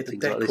cars and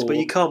things like this. But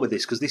you can't with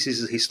this because this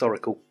is a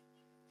historical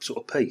sort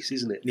of piece,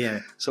 isn't it?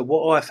 Yeah. So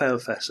what I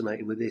found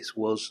fascinating with this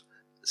was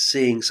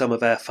seeing some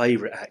of our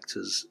favourite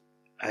actors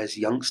as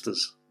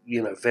youngsters,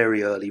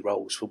 very early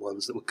roles for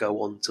ones that would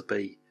go on to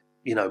be,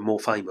 more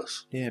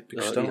famous. Yeah,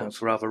 big stars.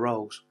 For other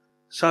roles.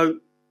 So,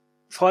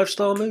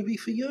 5-star movie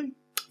for you?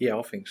 Yeah,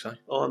 I think so.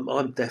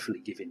 I'm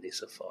definitely giving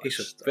this a 5. It's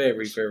a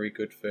very, very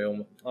good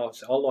film. I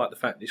like the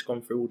fact that it's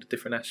gone through all the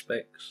different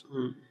aspects.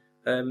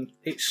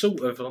 It's sort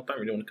of, I don't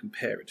really want to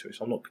compare it to it,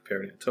 so I'm not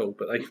comparing it at all,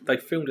 but they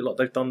filmed it like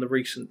they've done the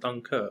recent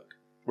Dunkirk.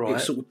 Right. It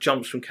sort of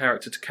jumps from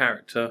character to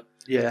character.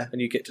 Yeah.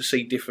 And you get to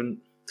see different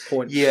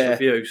points of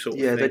view, sort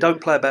of thing. They don't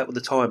play about with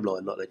the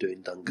timeline like they do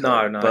in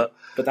Dunkirk. No.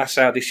 But that's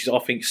how this is, I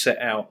think, set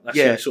out. That's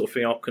the sort of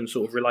thing I can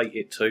sort of relate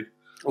it to.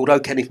 Although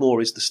Kenneth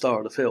More is the star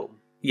of the film.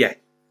 Yeah.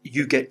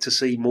 You get to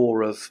see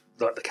more of,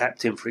 like, the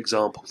captain, for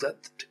example.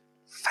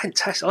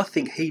 Fantastic. I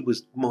think he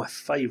was my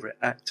favourite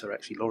actor,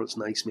 actually, Lawrence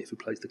Naismith, who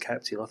plays the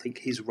captain. I think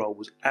his role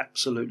was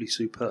absolutely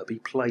superb. He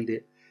played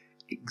it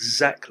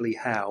exactly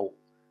how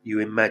you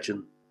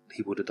imagine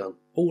he would have done.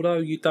 Although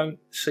you don't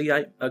see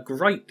a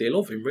great deal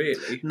of him,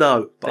 really.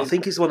 No, but I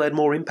think he's the one that had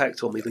more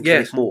impact on me than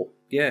Kenneth More.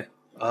 Yeah.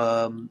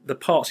 The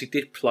parts he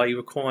did play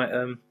were quite...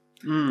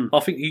 I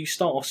think you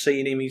start off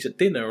seeing him, he's at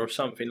dinner or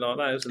something like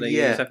that, isn't he?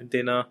 Yeah. He's having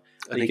dinner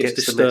and he gets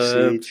the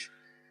disturbed. message.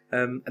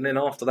 And then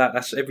after that,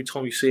 that's every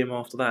time you see him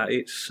after that,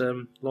 it's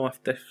life,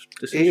 death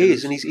decisions. It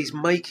is, and he's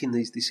making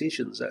these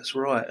decisions, that's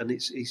right. And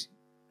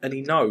and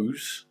he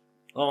knows...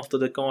 After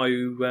the guy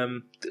who...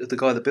 the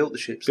guy that built the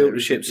ship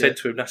said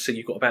to him, that's it,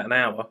 you've got about an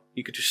hour.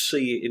 You could just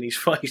see it in his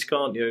face,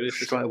 can't you?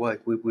 Straight away,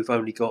 we've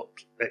only got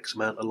X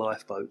amount of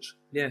lifeboats.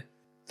 Yeah.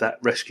 That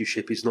rescue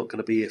ship is not going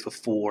to be here for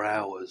 4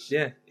 hours.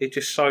 Yeah, it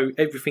just so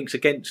everything's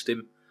against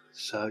him.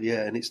 So,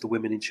 yeah, and it's the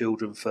women and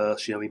children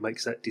first. He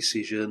makes that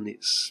decision.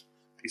 It's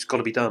got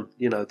to be done.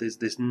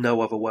 There's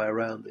no other way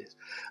around this.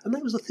 And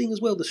that was the thing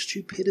as well, the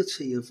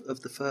stupidity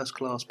of the first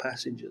class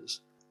passengers.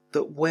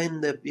 That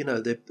when they're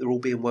all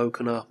being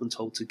woken up and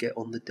told to get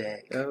on the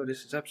deck. Oh,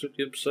 this is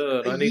absolutely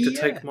absurd. I need to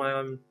take my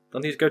I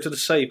need to go to the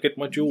safe, get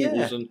my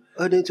jewels, and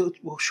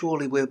well,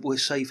 surely we're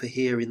safer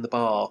here in the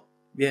bar.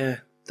 Yeah.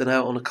 Than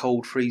out on a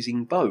cold,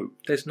 freezing boat.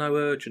 There's no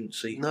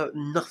urgency. No,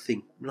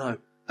 nothing. No,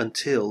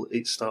 until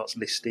it starts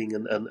listing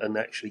and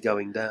actually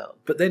going down.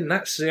 But then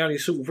that's the only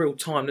sort of real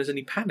time there's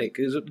any panic.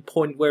 Is at the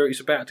point where it's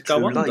about to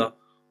go under.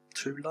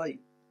 Too late.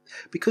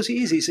 Because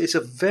it's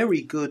a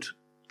very good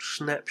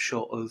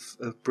snapshot of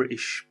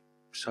British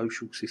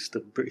social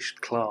system, British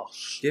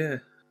class. Yeah.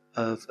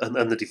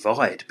 And the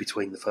divide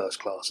between the first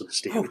class and the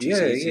steerage you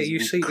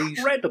is see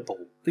incredible.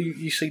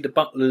 You see the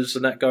butlers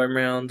and that going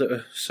round that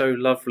are so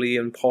lovely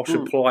and posh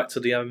and polite to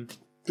the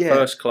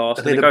first class,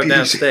 and they go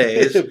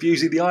downstairs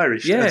abusing the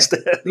Irish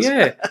downstairs.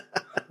 Yeah,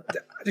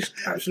 just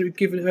absolutely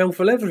giving it hell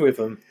for leather with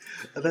them.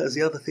 And that was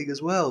the other thing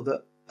as well,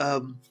 that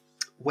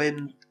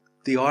when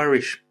the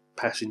Irish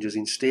passengers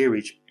in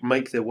steerage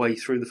make their way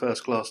through the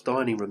first class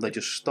dining room, they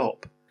just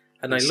stop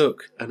and they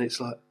look, and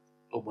it's like,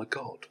 oh my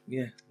God.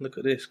 Yeah, look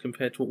at this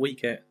compared to what we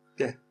get.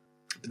 Yeah.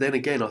 But then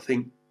again, I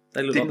think...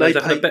 They look like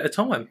they're having a better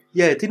time.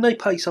 Yeah, didn't they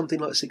pay something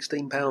like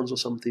 £16 or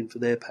something for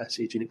their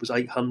passage, and it was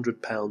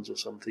 £800 or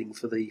something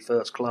for the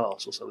first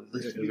class or something?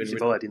 It was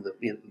dividing the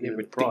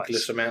ridiculous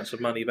price. Amounts of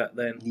money back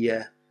then.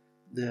 Yeah.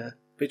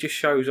 But it just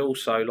shows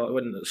also, like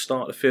when at the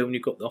start of the film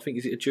you've got, I think,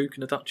 is it a Duke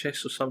and a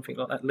Duchess or something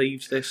like that,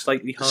 leaves their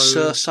stately home.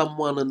 Sir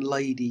someone and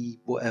lady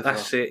whatever.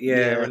 That's it,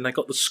 yeah. And they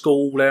got the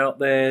school out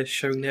there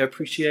showing their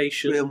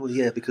appreciation.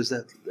 Yeah, because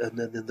and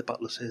then the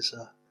butler says,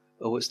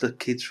 oh, it's the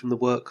kids from the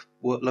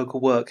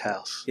local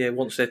workhouse. Yeah,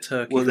 wants their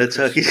turkey. Well, their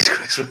turkey at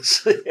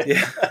Christmas.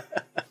 Yeah.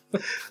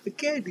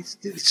 Again,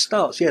 it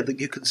starts, that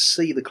you can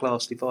see the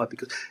class divide,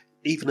 because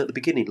even at the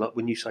beginning, like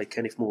when you say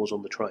Kenneth Moore's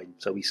on the train,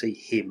 so we see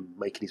him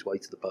making his way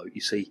to the boat, you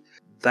see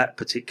that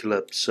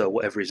particular Sir,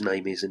 whatever his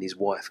name is, and his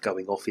wife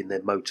going off in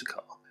their motor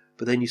car.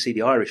 But then you see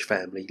the Irish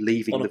family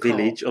leaving the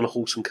village on a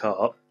horse and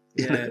cart,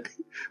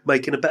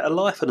 making a better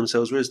life for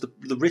themselves, whereas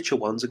the richer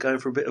ones are going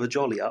for a bit of a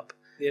jolly up,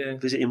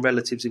 visiting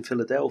relatives in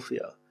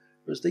Philadelphia,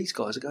 whereas these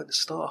guys are going to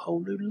start a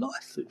whole new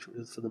life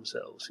for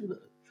themselves,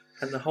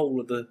 And the whole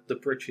of the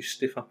British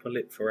stiff upper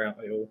lip throughout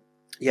it all.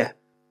 Yeah.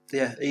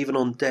 Yeah, even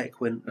on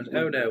deck when...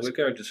 we're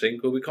going to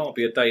sink, but we can't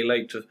be a day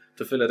late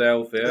to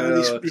Philadelphia.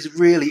 No, it's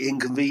really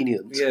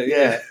inconvenient.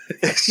 Yeah.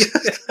 It's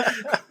just...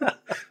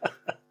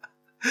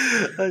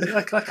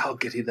 I can't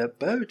get in that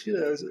boat,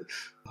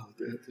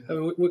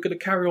 We're going to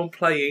carry on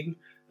playing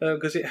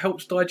because it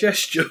helps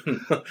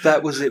digestion.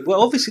 That was it.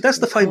 Well, obviously, that's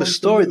the famous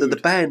story that the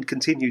band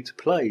continued to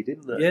play,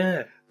 didn't they?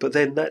 Yeah. But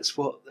then that's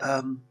what...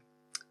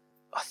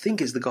 I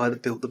think it's the guy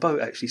that built the boat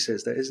actually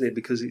says that, isn't it?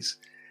 Because it's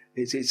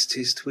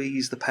to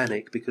ease the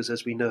panic, because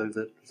as we know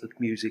that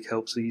music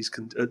helps ease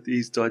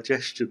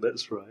digestion.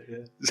 That's right.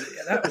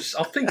 Yeah.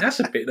 I think that's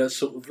a bit that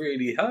sort of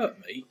really hurt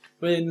me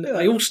when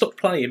they all stopped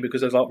playing,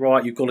 because they was like,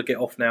 right, you've got to get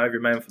off now, every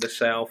man for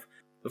themselves.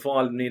 The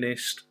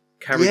violinist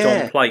carried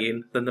on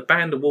playing, then the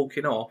band are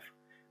walking off,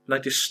 and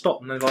they just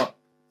stopped and they're like,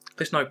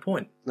 there's no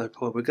point. No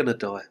point. We're going to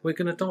die.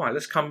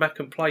 Let's come back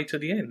and play to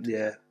the end.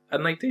 Yeah.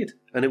 And they did.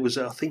 And it was,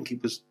 I think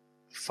it was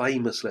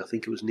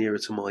Nearer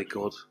to My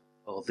God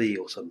Are Thee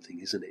or something,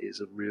 isn't it? It's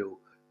a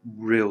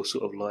real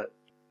sort of like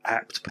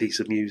apt piece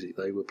of music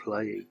they were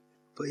playing.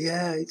 But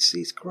yeah,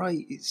 it's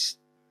great.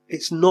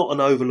 It's not an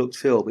overlooked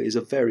film. It is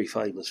a very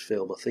famous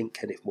film. I think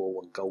Kenneth More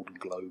won Golden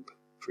Globe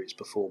for its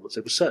performance.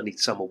 There were certainly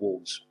some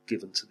awards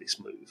given to this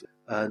movie.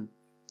 And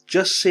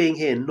just seeing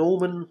here,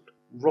 Norman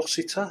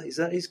Rossiter, is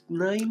that his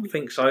name? I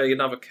think so.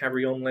 Another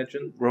Carry On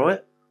legend.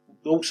 Right.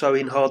 Also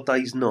in Hard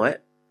Day's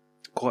Night,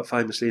 quite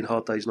famously in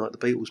Hard Day's Night, the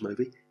Beatles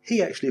movie,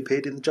 he actually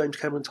appeared in the James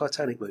Cameron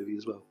Titanic movie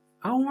as well.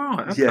 Oh,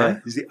 right, okay. Yeah,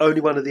 he's the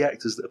only one of the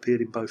actors that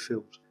appeared in both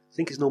films. I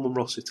think it's Norman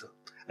Rossiter.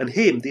 And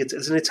him,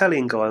 there's an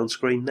Italian guy on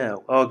screen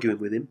now, arguing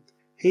with him.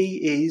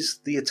 He is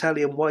the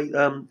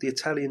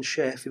Italian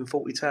chef in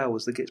Fawlty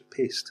Towers that gets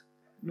pissed.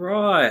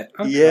 Right,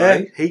 okay.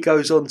 Yeah, he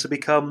goes on to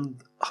become,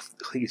 I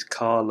think it's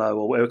Carlo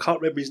or whatever, I can't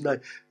remember his name,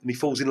 and he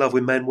falls in love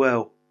with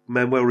Manuel.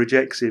 Manuel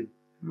rejects him.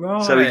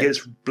 Right. So he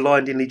gets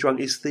blindingly drunk.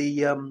 It's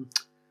the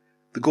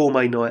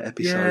Gourmet Night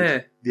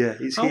episode. Yeah,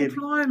 it's him.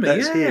 Blimey,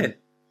 That's him.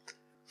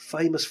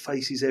 Famous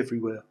faces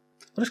everywhere.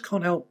 I just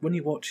can't help, when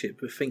you watch it,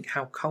 but think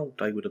how cold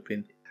they would have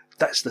been.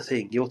 That's the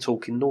thing. You're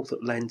talking North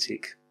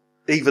Atlantic.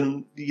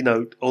 Even,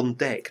 on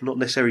deck, not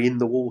necessarily in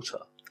the water.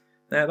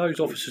 Now, those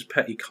officers'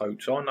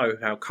 petticoats, I know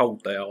how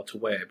cold they are to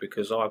wear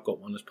because I've got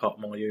one as part of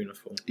my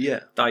uniform.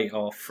 Yeah. They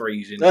are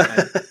freezing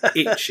and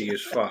itchy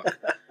as fuck.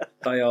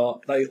 They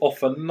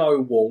offer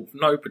no warmth,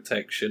 no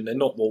protection. They're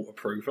not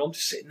waterproof. I'm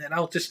just sitting there,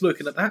 I was just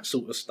looking at that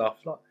sort of stuff.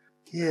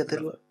 Yeah,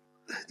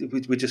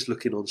 we're just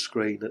looking on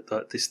screen at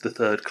the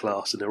third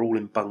class, and they're all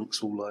in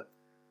bunks, all like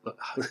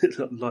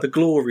the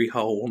glory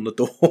hole on the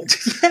door.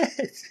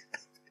 Yes.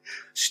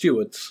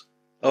 Stewards.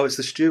 Oh, it's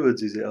the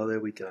stewards, is it? Oh, there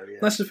we go. Yeah.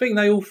 That's the thing.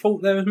 They all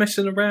thought they were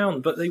messing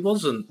around, but they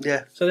wasn't.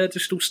 Yeah. So they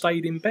just all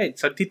stayed in bed.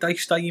 So did they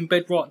stay in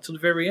bed right until the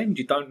very end?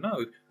 You don't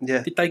know.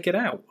 Yeah. Did they get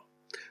out?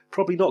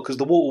 Probably not, because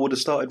the water would have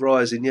started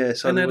rising. Yeah.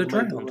 So and they'd have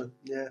drowned.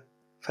 Yeah.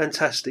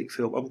 Fantastic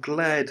film. I'm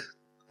glad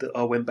that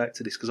I went back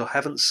to this because I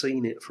haven't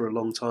seen it for a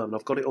long time. And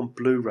I've got it on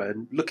Blu-ray.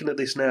 And looking at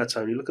this now,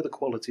 Tony, look at the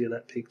quality of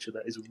that picture.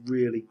 That is a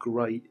really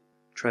great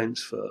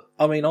transfer.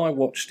 I mean, I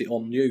watched it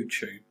on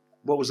YouTube.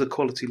 What was the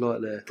quality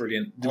like there?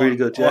 Brilliant. Really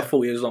good, yeah. I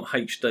thought it was on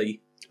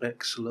HD.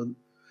 Excellent.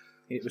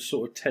 It was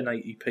sort of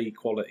 1080p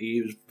quality.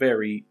 It was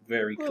very,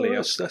 very clear.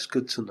 That's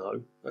good to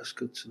know. That's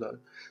good to know.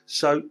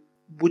 So,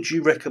 would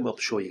you recommend... I'm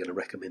sure you're going to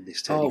recommend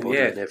this to anybody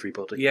and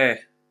everybody. Yeah.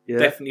 Yeah.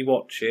 Definitely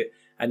watch it,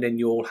 and then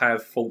you'll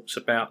have thoughts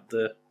about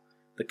the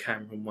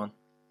Cameron one.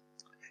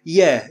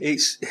 Yeah,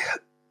 it's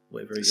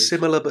Whatever it is.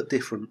 similar but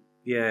different.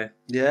 Yeah.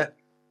 Yeah.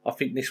 I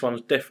think this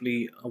one's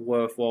definitely a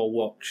worthwhile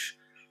watch.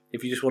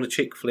 If you just want a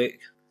chick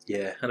flick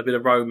Yeah. and a bit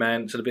of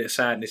romance and a bit of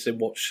sadness, then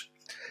watch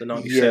the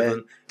 97.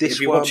 Yeah, this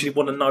if you one- actually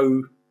want to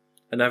know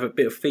and have a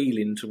bit of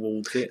feeling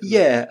towards it.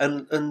 Yeah,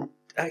 and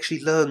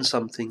actually learn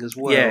something as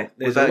well. Yeah,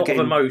 there's a without lot getting-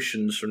 of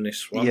emotions from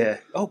this one. Yeah.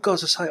 Oh, God,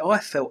 as I say, I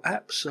felt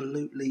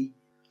absolutely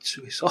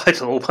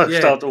suicidal almost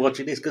Yeah. after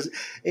watching this because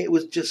it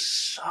was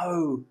just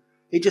so.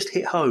 It just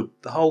hit home.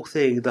 The whole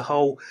thing, the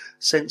whole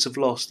sense of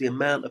loss, the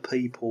amount of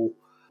people,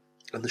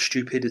 and the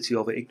stupidity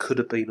of it. It could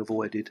have been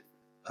avoided.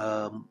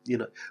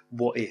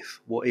 What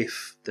if? What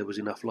if there was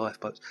enough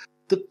lifeboats?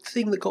 The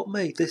thing that got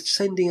me, they're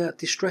sending out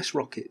distress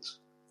rockets,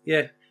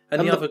 Yeah.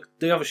 And, And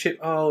the other ship,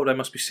 they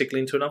must be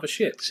signaling to another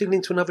ship.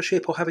 signaling to another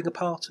ship or having a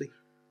party.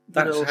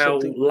 That's or how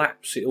something.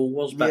 lax it all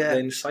was back Yeah.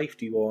 then,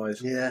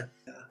 safety-wise. Yeah.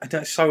 And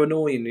that's so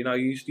annoying,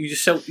 you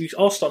just I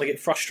was starting to get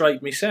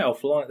frustrated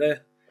myself. Like, there's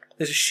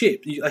a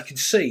ship, I can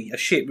see a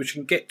ship which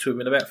can get to him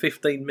in about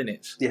 15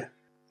 minutes. Yeah.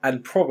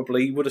 And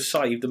probably would have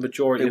saved the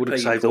majority It of would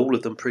people. have saved all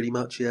of them pretty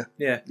much, yeah.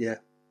 Yeah. Yeah.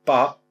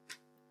 But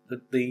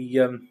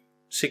the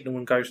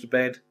signalman goes to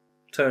bed,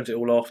 turns it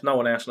all off. No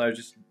one else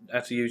knows how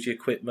to use the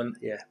equipment.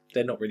 Yeah.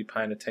 They're not really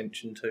paying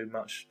attention too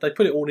much. They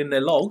put it all in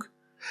their log.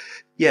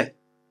 Yeah.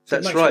 So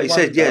it That's makes right. you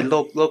He said,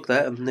 wonder. log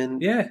that and then...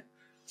 Yeah.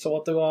 So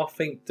I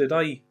think, do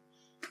they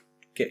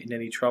get in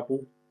any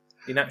trouble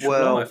in actual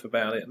Well, life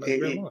about it?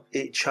 Real life?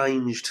 It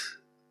changed,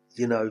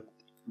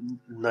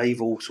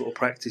 naval sort of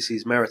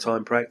practices,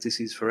 maritime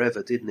practices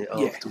forever, didn't it,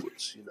 Yeah.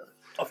 afterwards,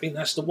 I think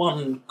that's the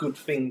one good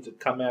thing to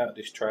come out of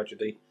this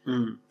tragedy,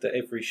 that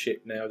every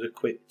ship now is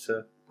equipped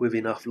to... With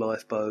enough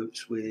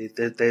lifeboats,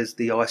 there's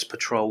the ice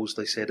patrols,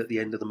 they said at the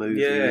end of the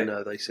movie,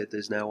 Yeah. they said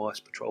there's now ice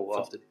patrol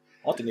after...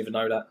 I didn't even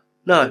know that.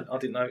 No. I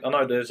didn't know. I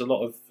know there's a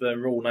lot of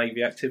Royal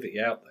Navy activity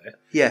out there.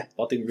 Yeah.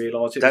 I didn't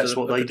realise it That's was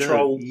what a they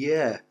patrol do.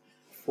 Yeah.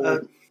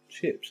 for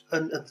ships.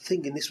 And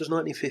thinking this was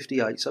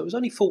 1958, so it was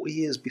only 40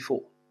 years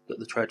before that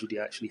the tragedy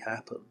actually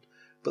happened.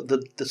 But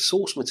the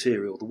source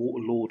material, the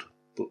Waterlord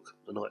book,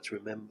 A Night to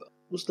Remember,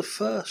 was the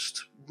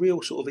first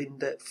real sort of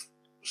in-depth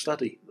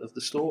study of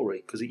the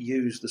story because it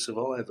used the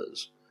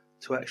survivors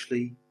to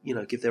actually,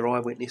 give their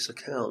eyewitness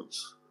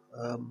accounts.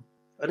 And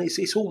it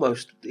is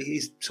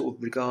sort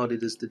of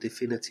regarded as the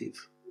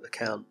definitive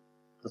account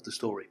of the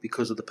story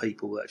because of the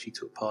people that actually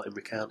took part in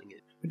recounting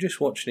it. We're just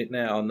watching it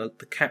now, and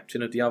the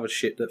captain of the other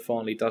ship that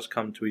finally does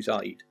come to his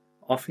aid,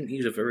 I think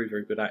he's a very,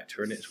 very good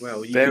actor in it as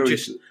well. You can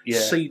just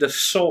see the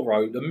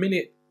sorrow the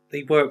minute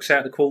he works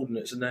out the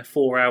coordinates and they're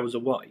 4 hours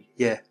away.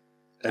 Yeah.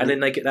 And then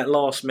they get that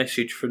last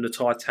message from the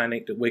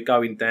Titanic that we're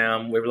going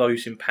down, we're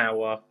losing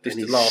power, this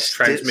is the last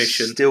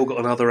transmission. Still got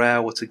another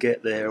hour to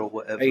get there or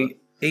whatever.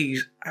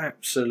 He's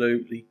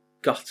absolutely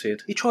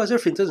gutted. He tries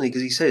everything, doesn't he?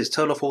 Because he says,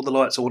 turn off all the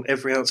lights, I want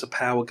every ounce of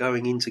power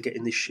going into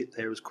getting this ship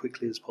there as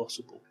quickly as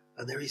possible.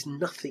 And there is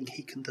nothing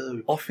he can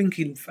do. I think,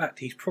 in fact,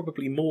 he's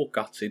probably more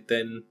gutted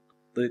than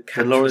the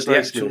captain Lawrence of the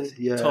actual Nasmyth,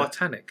 yeah.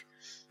 Titanic.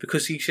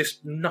 Because he's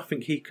just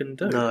nothing he can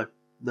do. No.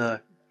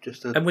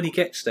 And when he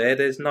gets there,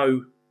 there's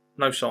no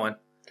sign.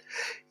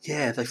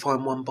 Yeah, they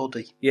find one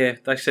body. Yeah,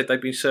 they said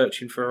they've been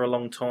searching for a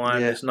long time.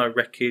 Yeah. There's no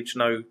wreckage.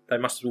 They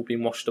must have all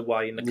been washed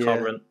away in the Yeah.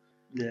 current.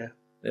 Yeah.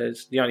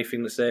 There's the only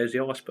thing that's there is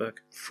the iceberg.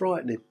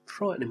 Frightening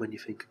when you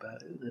think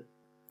about it, isn't it?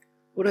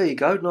 Well, there you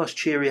go. Nice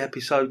cheery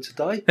episode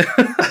today.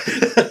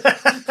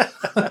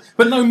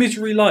 But no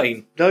Misery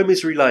Lane. No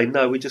Misery Lane.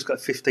 No, we just got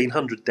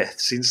 1,500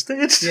 deaths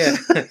instead. Yeah.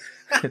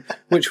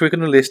 Which we're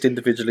going to list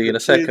individually in a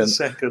second. In a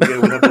second, yeah,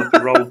 we'll have like a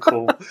roll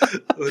call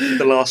with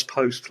the last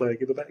post playing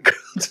in the background.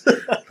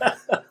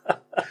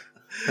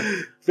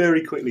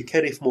 Very quickly,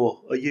 Kenneth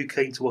More. Are you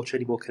keen to watch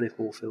any more Kenneth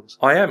More films?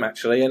 I am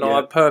actually, and Yeah.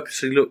 I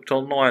purposely looked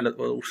online at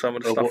some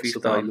of the stuff What's he's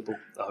done. available?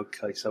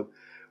 Okay, so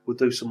we'll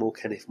do some more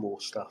Kenneth More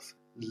stuff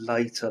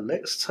later.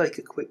 Let's take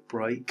a quick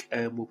break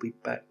and we'll be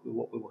back with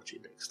what we're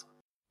watching next time.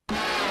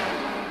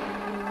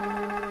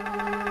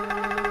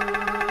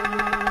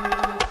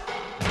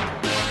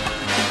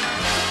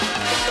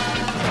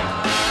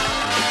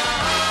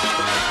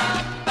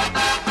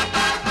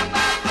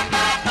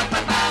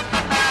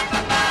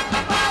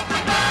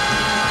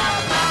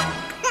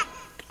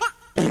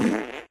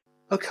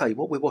 Okay,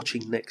 what we're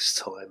watching next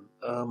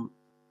time,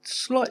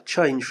 slight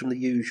change from the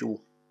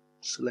usual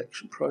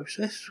selection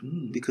process,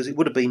 because it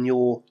would have been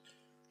your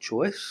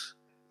choice,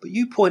 but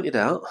you pointed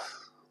out,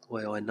 the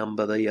way I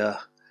number the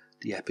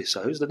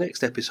episodes, the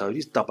next episode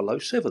is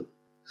 007.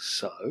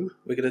 So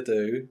we're going to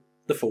do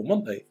the full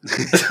Monty.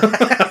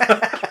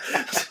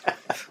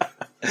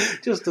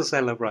 Just to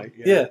celebrate.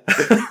 Yeah.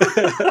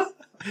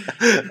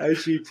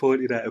 As you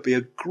pointed out, it would be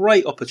a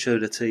great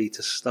opportunity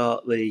to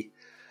start the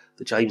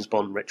James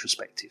Bond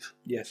retrospective.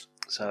 Yes.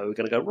 So we're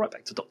going to go right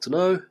back to Dr.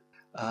 No,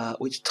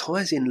 which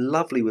ties in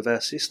lovely with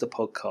our sister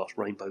podcast,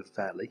 Rainbow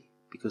Valley,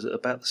 because at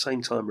about the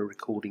same time we're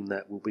recording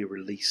that, we'll be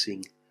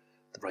releasing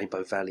the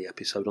Rainbow Valley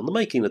episode on the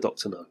making of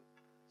Dr. No.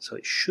 So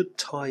it should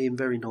tie in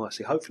very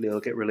nicely. Hopefully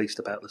it'll get released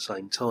about the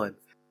same time.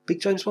 Big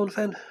James Bond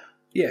fan?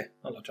 Yeah,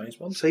 I like James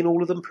Bond. Seen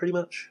all of them pretty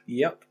much?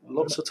 Yep.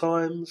 Lots of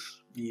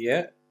times?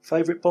 Yeah.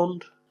 Favourite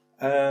Bond?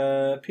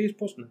 Pierce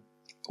Brosnan.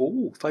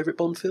 Oh, favourite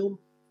Bond film?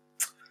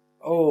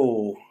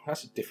 Oh,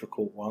 that's a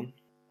difficult one.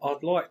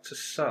 I'd like to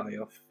say,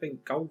 I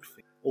think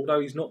Goldfinger.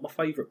 Although he's not my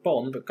favourite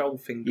Bond, but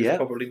Goldfinger is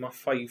probably my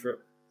favourite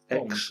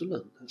Bond.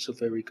 Excellent. That's a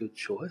very good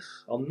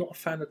choice. I'm not a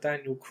fan of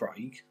Daniel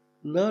Craig.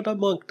 No, I don't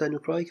mind Daniel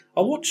Craig.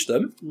 I watched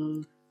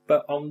them,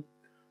 but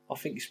I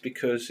think it's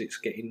because it's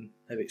getting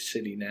a bit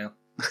silly now.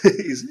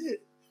 Is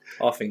it?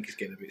 I think it's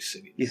getting a bit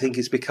silly. You think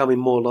it's becoming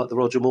more like the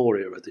Roger Moore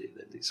era, do you?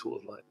 Then it's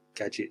sort of like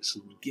gadgets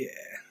and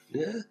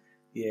Yeah,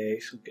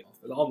 it's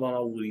I'm an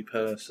oldie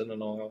person,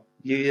 and I like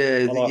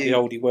the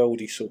oldie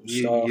worldy sort of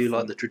stuff. You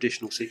like the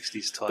traditional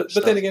 60s type stuff.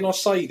 But then again, I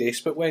say this,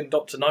 but when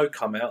Dr. No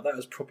come out, that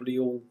was probably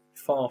all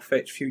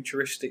far-fetched,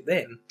 futuristic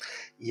then.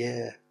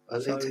 Yeah.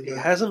 So, it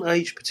hasn't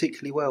aged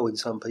particularly well in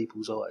some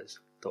people's eyes,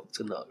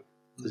 Dr. No,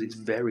 because it's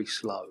very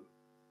slow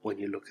when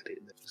you look at it.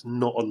 There's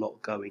not a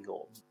lot going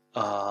on.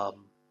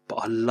 But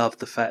I love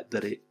the fact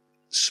that it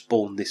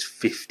spawned this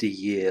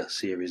 50-year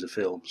series of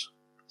films,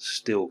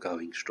 still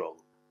going strong.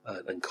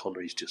 And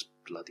Connery's just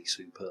bloody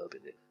superb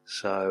in it.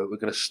 So we're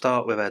going to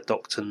start with our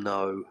Dr.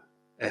 No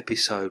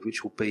episode,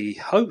 which will be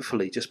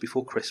hopefully just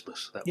before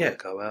Christmas. That will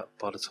go out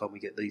by the time we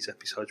get these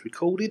episodes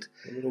recorded.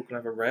 And we're all going to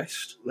have a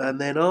rest. And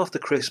then after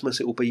Christmas,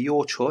 it will be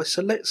your choice.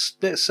 So let's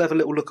have a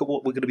little look at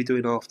what we're going to be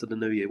doing after the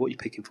New Year. What are you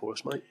picking for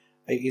us, mate?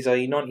 It is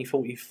a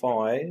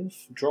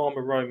 1945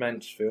 drama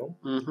romance film.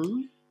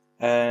 Mm-hmm.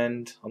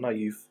 And I know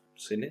you've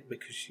seen it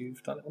because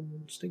you've done it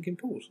on Stinking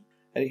Paws.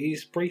 And it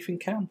is Brief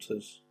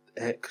Encounters.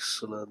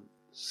 Excellent.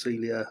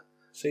 Celia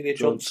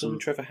Johnson,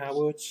 Trevor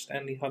Howard,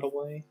 Stanley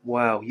Holloway.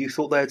 Wow, you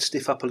thought they had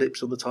stiff upper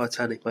lips on the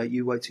Titanic, mate.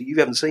 You wait till you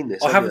haven't seen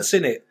this. I haven't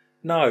seen it.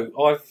 No,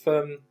 I've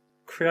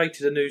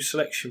created a new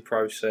selection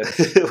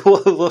process.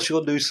 What's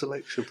your new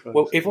selection process?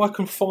 Well, if I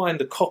can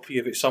find a copy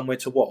of it somewhere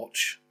to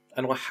watch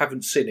and I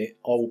haven't seen it,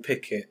 I will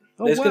pick it.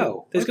 There's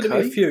going to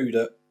be a few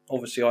that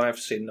obviously I have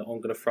seen that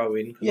I'm going to throw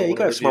in. Yeah, you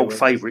got some old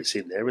favourites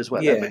in there as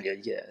well, haven't you?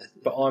 Yeah.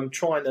 But I'm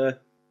trying to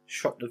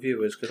shock the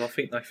viewers because I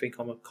think they think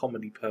I'm a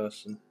comedy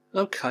person.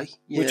 Okay.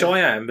 Yeah. Which I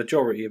am.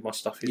 Majority of my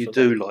stuff is. You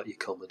do like your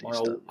comedy my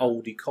stuff.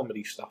 Oldie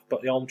comedy stuff.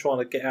 But I'm trying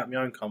to get out of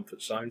my own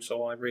comfort zone,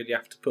 so I really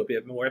have to put a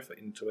bit more effort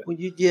into it. Well,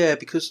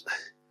 because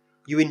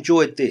you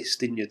enjoyed this,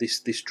 didn't you?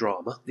 This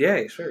drama. Yeah,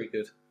 it's very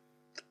good.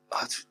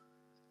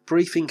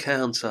 Brief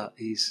Encounter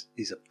is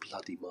a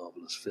bloody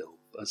marvellous film.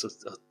 As I'd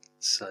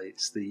say,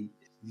 it's the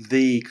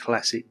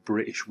classic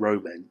British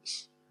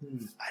romance,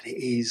 and it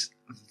is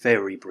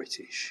very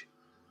British.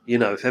 You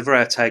know, if ever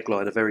our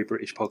tagline, a very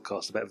British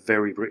podcast about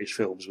very British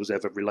films, was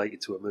ever related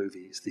to a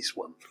movie, it's this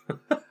one.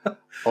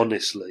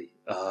 Honestly.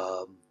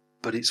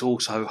 But it's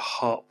also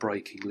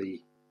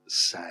heartbreakingly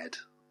sad.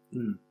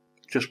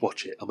 Just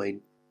watch it. I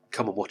mean,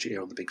 come and watch it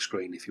here on the big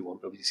screen if you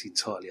want. It's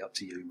entirely up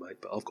to you,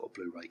 mate, but I've got a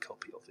Blu-ray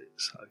copy of it.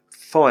 So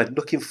fine.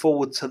 Looking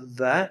forward to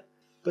that.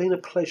 Been a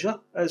pleasure,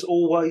 as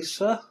always,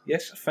 sir.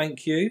 Yes,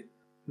 thank you.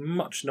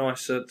 Much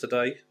nicer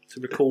today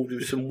to record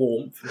with some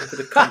warmth and a bit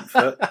of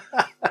comfort.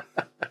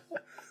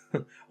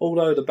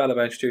 Although the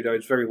Balaban studio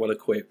is very well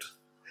equipped.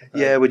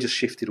 Yeah, we just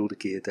shifted all the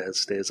gear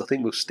downstairs. I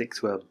think we'll stick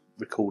to our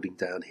recording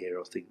down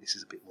here. I think this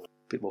is a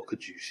bit more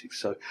conducive.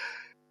 So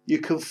you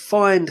can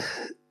find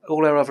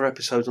all our other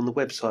episodes on the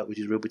website, which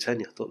is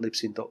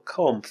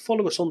realbritannia.libsyn.com.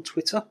 Follow us on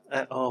Twitter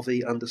at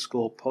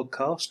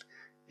RV_podcast.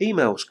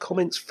 Emails,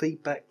 comments,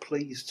 feedback,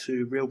 please,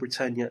 to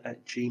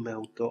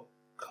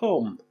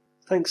realbritannia@gmail.com.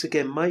 Thanks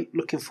again, mate.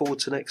 Looking forward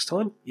to next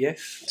time.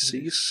 Yes.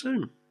 See you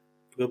soon.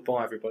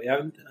 Goodbye, everybody.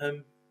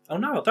 Oh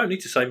no, I don't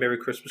need to say Merry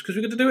Christmas because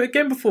we're going to do it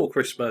again before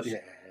Christmas.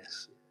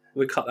 Yes.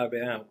 We'll cut that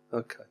bit out.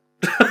 Okay.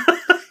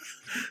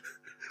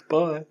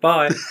 Bye.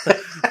 Bye.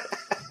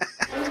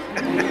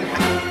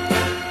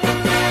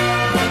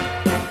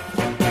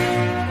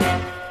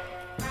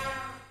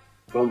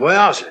 Bon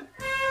voyage.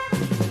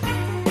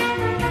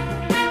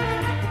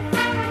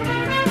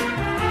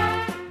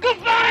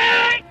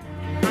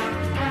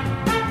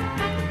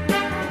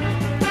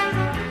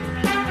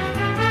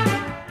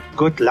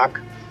 Good luck.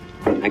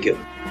 Thank you.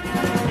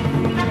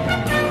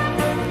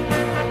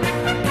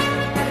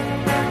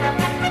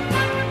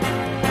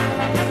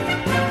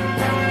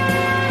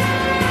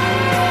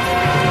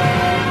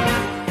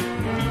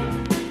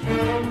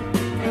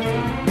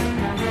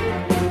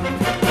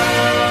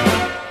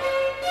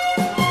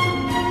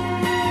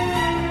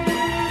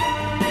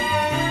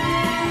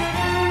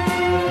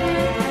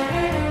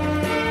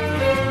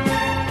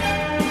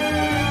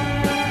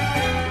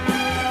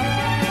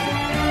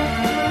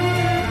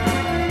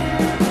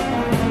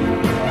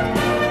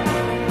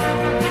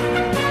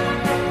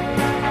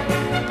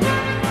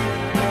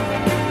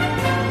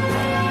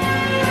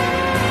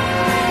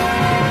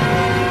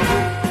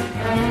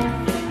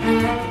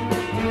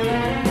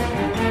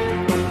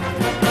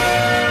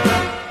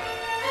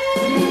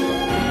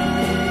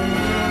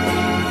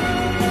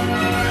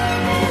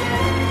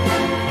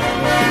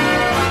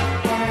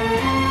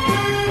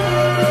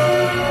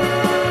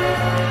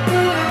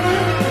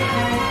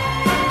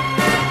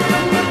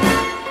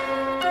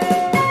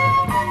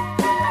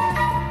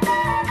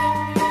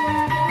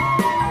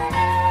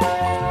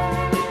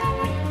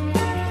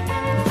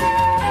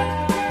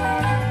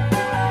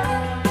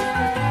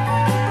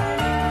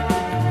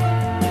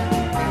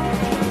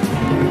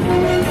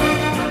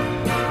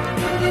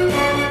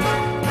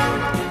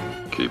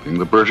 Keeping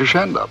the British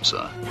end up,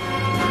 sir.